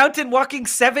on the mountain walking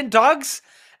 7 dogs,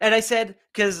 and I said,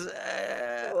 'cause,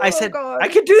 I Oh said, god. "I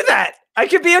could do that. I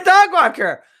could be a dog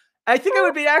walker." I think I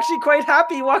would be actually quite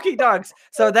happy walking dogs.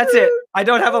 So that's it. I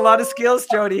don't have a lot of skills,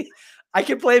 Jodi. I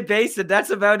can play bass and that's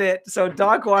about it. So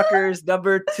dog walker is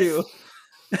number 2.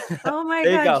 Oh my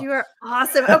There you god, go. you are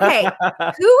awesome. Okay,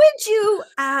 who would you,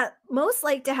 most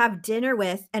like to have dinner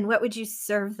with, and what would you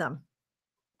serve them?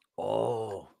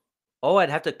 Oh. Oh, I'd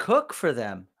have to cook for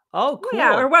them. Oh, Well,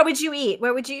 yeah, or cool. what would you eat?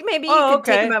 What would you maybe you Oh, could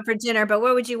take them okay. out for dinner, but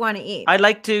what would you wanna eat? I'd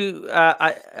like to,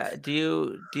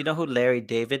 do you know who Larry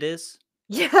David is?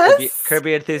 Yes.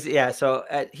 Kirby Enthusi yeah, so,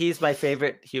 he's my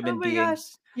favorite Oh human my gosh. being,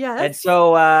 and Yes.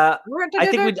 so, I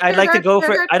think I'd like to go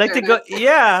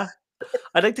yeah,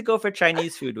 I'd like to go for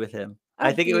Chinese food with him.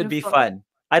 I Oh, think it would be beautiful. fun.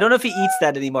 I don't know if he eats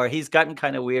that anymore, he's gotten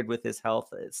kinda weird with his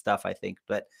health, stuff, I think,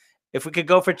 but if we could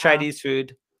go for Wow. Chinese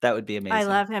food, that would be I amazing.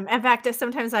 love him. In fact,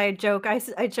 sometimes I joke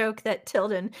that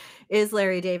Tilden is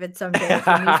Larry David some days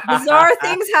when these bizarre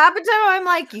things happen to him, I'm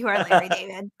like, "You are Larry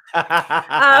David."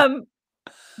 Um,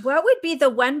 what would be the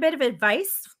one bit of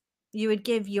advice you would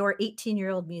give your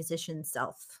 18-year-old musician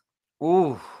self?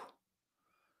 Ooh.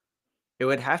 It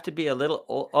would have to be a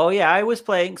little oh, yeah, I was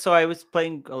playing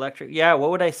electric yeah, what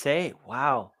would I say?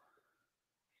 Wow.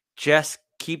 Just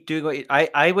keep doing what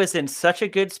I was in such a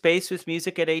good space with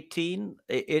music at 18.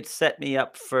 It set me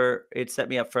up for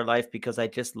life because I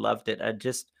just loved it. I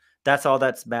just that's all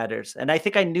that matters. And I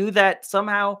think I knew that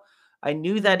somehow. I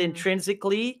knew that Mm,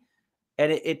 intrinsically,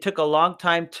 and it took a long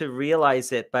time to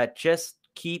realize it, but just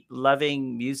keep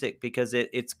loving music because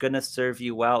it's gonna serve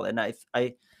you well. And I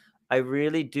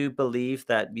really do believe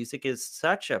that music is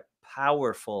such a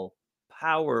powerful,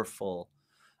 powerful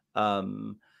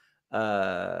um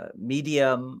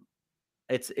medium.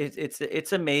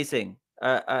 It's amazing.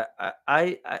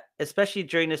 Especially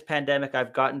during this pandemic,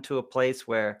 I've gotten to a place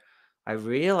where I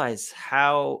realize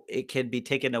how it can be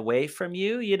taken away from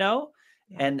you, yeah.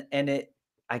 and it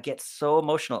I get so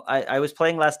emotional. I was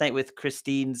playing last night with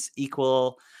Christine's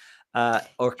Equal Yes.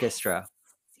 Orchestra,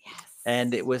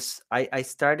 and it Yes. was I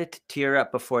started to tear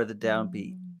up before the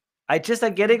downbeat. Mm.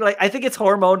 I'm getting like I think it's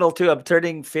hormonal too. I'm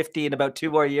turning 50 in about 2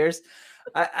 more years.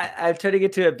 I'm turning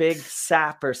into a big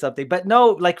sap or something. But no,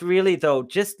 like really though,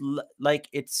 just like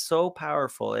it's so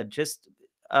powerful and just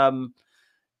um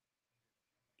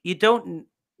you don't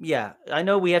yeah, I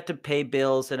know we have to pay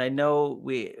bills and I know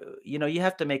you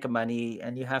have to make a money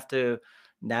and you have to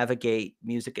navigate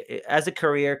music as a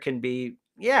career can be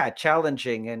yeah,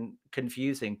 challenging and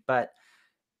confusing, but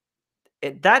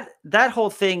that whole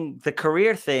thing, the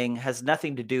career thing has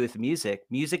nothing to do with music.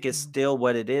 Music is Mm, still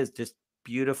what it is, just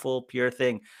beautiful, pure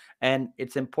thing. And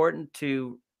it's important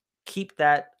to keep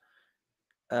that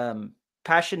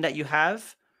passion that you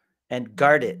have and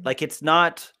guard it. mhm. Like it's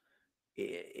not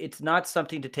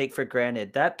something to take for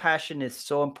granted. That passion is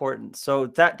so important. So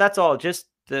that's all. Just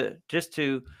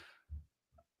to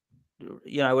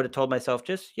I would have told myself,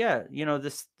 just yeah,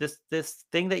 this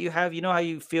thing that you have, how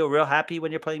you feel real happy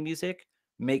when you're playing music.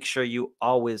 Make sure you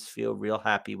always feel real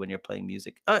happy when you're playing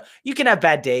music. You can have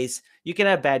bad days, you can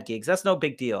have bad gigs. That's no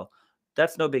big deal.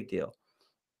 That's no big deal.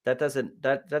 That doesn't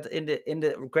that in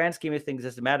the grand scheme of things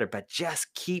doesn't matter. But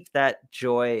just keep that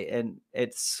joy, and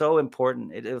it's so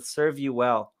important. It'll serve you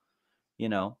well.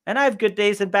 And I have good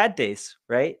days and bad days,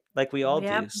 right? Like we all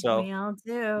Yep, do. So, we all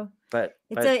do. but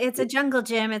It's a jungle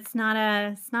gym, it's not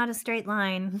a straight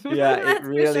line. yeah, it That's for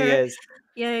really sure. is.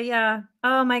 Yeah, yeah.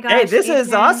 Oh my Hey, gosh, this is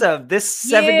Adrian, awesome. This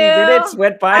 70 minutes you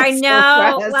went by I so know.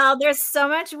 fast. Well, there's so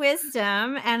much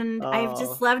wisdom, and I've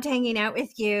just Oh, loved hanging out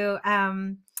with you.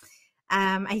 I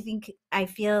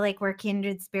feel like we're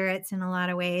kindred spirits in a lot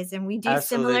of ways, and we do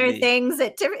similar absolutely. things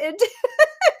at different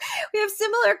we have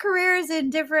similar careers in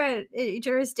different,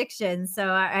 jurisdictions, so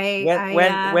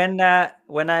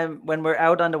When we're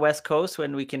out on the West Coast,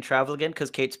 when we can travel again,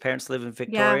 because Kate's parents live in yeah,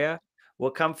 Victoria,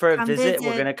 we'll come for a come visit.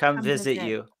 We're visit, gonna come come visit visit,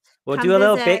 you. We'll come do a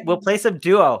little bit. visit. We'll play some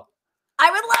duo. I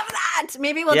would love that.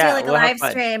 Maybe we'll do Yeah, like a we'll have live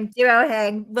fun. stream, duo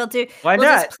hang. Why We'll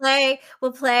just not?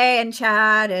 we'll play and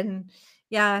chat and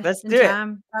yeah, Let's and do it.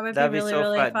 jam. That would be That'd be really, so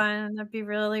really fun. fun. That'd be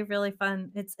really, really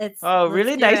fun. Oh, Let's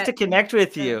really do nice it. to connect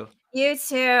with Uh, you. You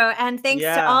too. And thanks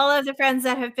to Yeah. all of the friends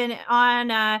that have been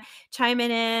on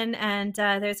chiming in. And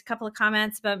there's a couple of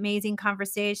comments about amazing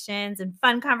conversations and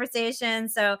fun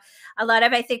conversations. So a lot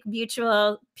of, I think,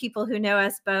 mutual people who know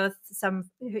us both.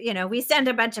 We send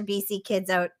a bunch of BC kids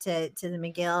out to the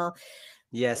McGill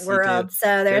Yes, you do. world. So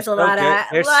They're there's a so good. a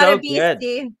They're lot so of good.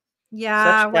 BC. Yeah,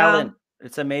 Such well, talent.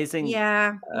 It's amazing,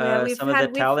 yeah. Well, some of the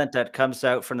we've talent that comes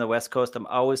out from the West Coast. I'm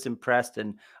always impressed,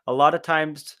 and a lot of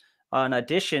times on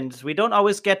auditions, we don't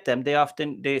always get them.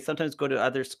 They sometimes go to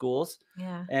other schools,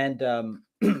 yeah. and,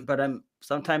 but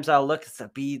sometimes I'll look,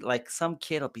 be like, some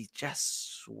kid will be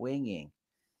just swinging,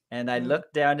 And I Mm.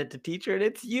 look down at the teacher and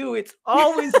it's you. It's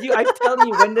always you. I'm telling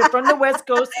you, when they're from the West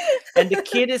Coast and the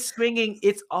kid is swinging,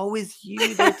 it's always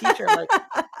you, their teacher. I'm like,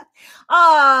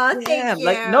 Oh, thank damn,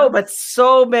 like, no, you. but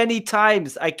so many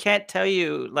times. I can't tell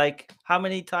you like how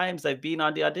many times I've been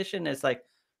on the audition. It's like,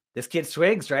 this kid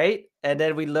swings, right? And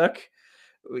then we look,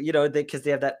 because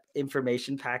they have that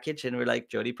information package and we're like,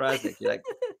 Jodi Proznick. You're like,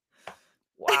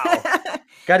 wow,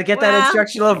 got to get that Well,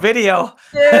 instructional video.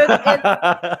 dude,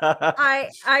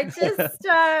 I just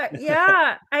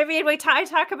yeah. I mean, I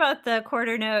talk about the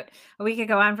quarter note. We could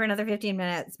go on for another 15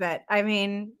 minutes, but I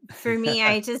mean, for me,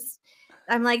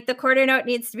 I'm like, the quarter note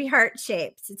needs to be heart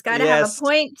shaped. It's got to have a Yes,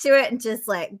 point to it and just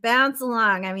like bounce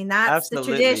along. I mean, that's the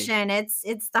absolutely. tradition.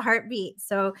 It's the heartbeat.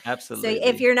 So if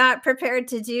Absolutely. you're not prepared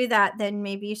to do that, then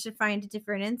maybe you should find a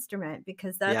different instrument,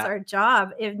 because that's Yeah, our job.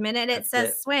 If minute it that's says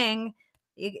it. swing,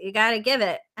 you got to give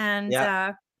it. And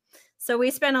Yeah, so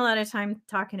we spend a lot of time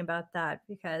talking about that,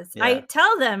 because I yeah,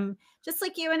 tell them, just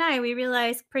like you and I, we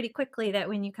realize pretty quickly that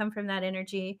when you come from that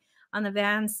energy on the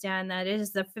bandstand, that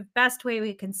is the best way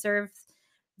we can serve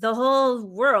the whole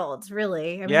world,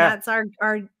 really. I mean, yeah, that's our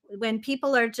when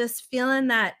people are just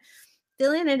feeling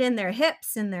it in their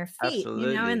hips and their feet, in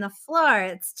absolutely. the floor.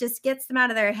 It's just gets them out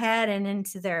of their head and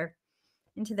into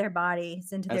their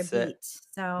bodies, into their That's it. beat.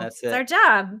 So That's it's our it.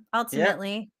 job Yeah,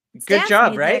 ultimately. It's good dance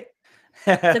job, music. right?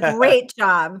 It's a great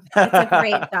job. It's a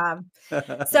great job.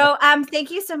 So, thank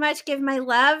you so much. Give my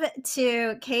love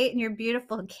to Kate and your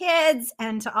beautiful kids,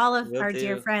 and to all of Will our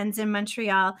dear do. friends in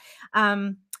Montreal.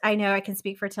 I know I can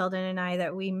speak for Tilden and I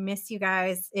that we miss you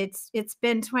guys. It's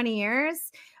been 20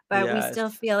 years, but we Yes. still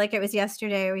feel like it was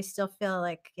yesterday. We still feel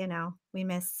like, we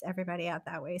miss everybody out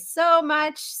that way so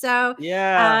much.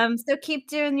 Yeah, So keep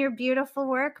doing your beautiful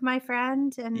work, my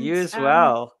friend, you as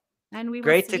well. and we will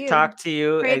Great see to you. talk to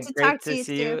you Great and to great talk to to you,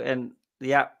 see Stu. you, and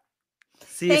yeah,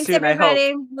 see you Thanks, soon, I hope.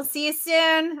 everybody. We'll see you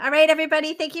soon. All right,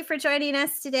 everybody. Thank you for joining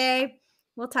us today.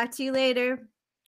 We'll talk to you later.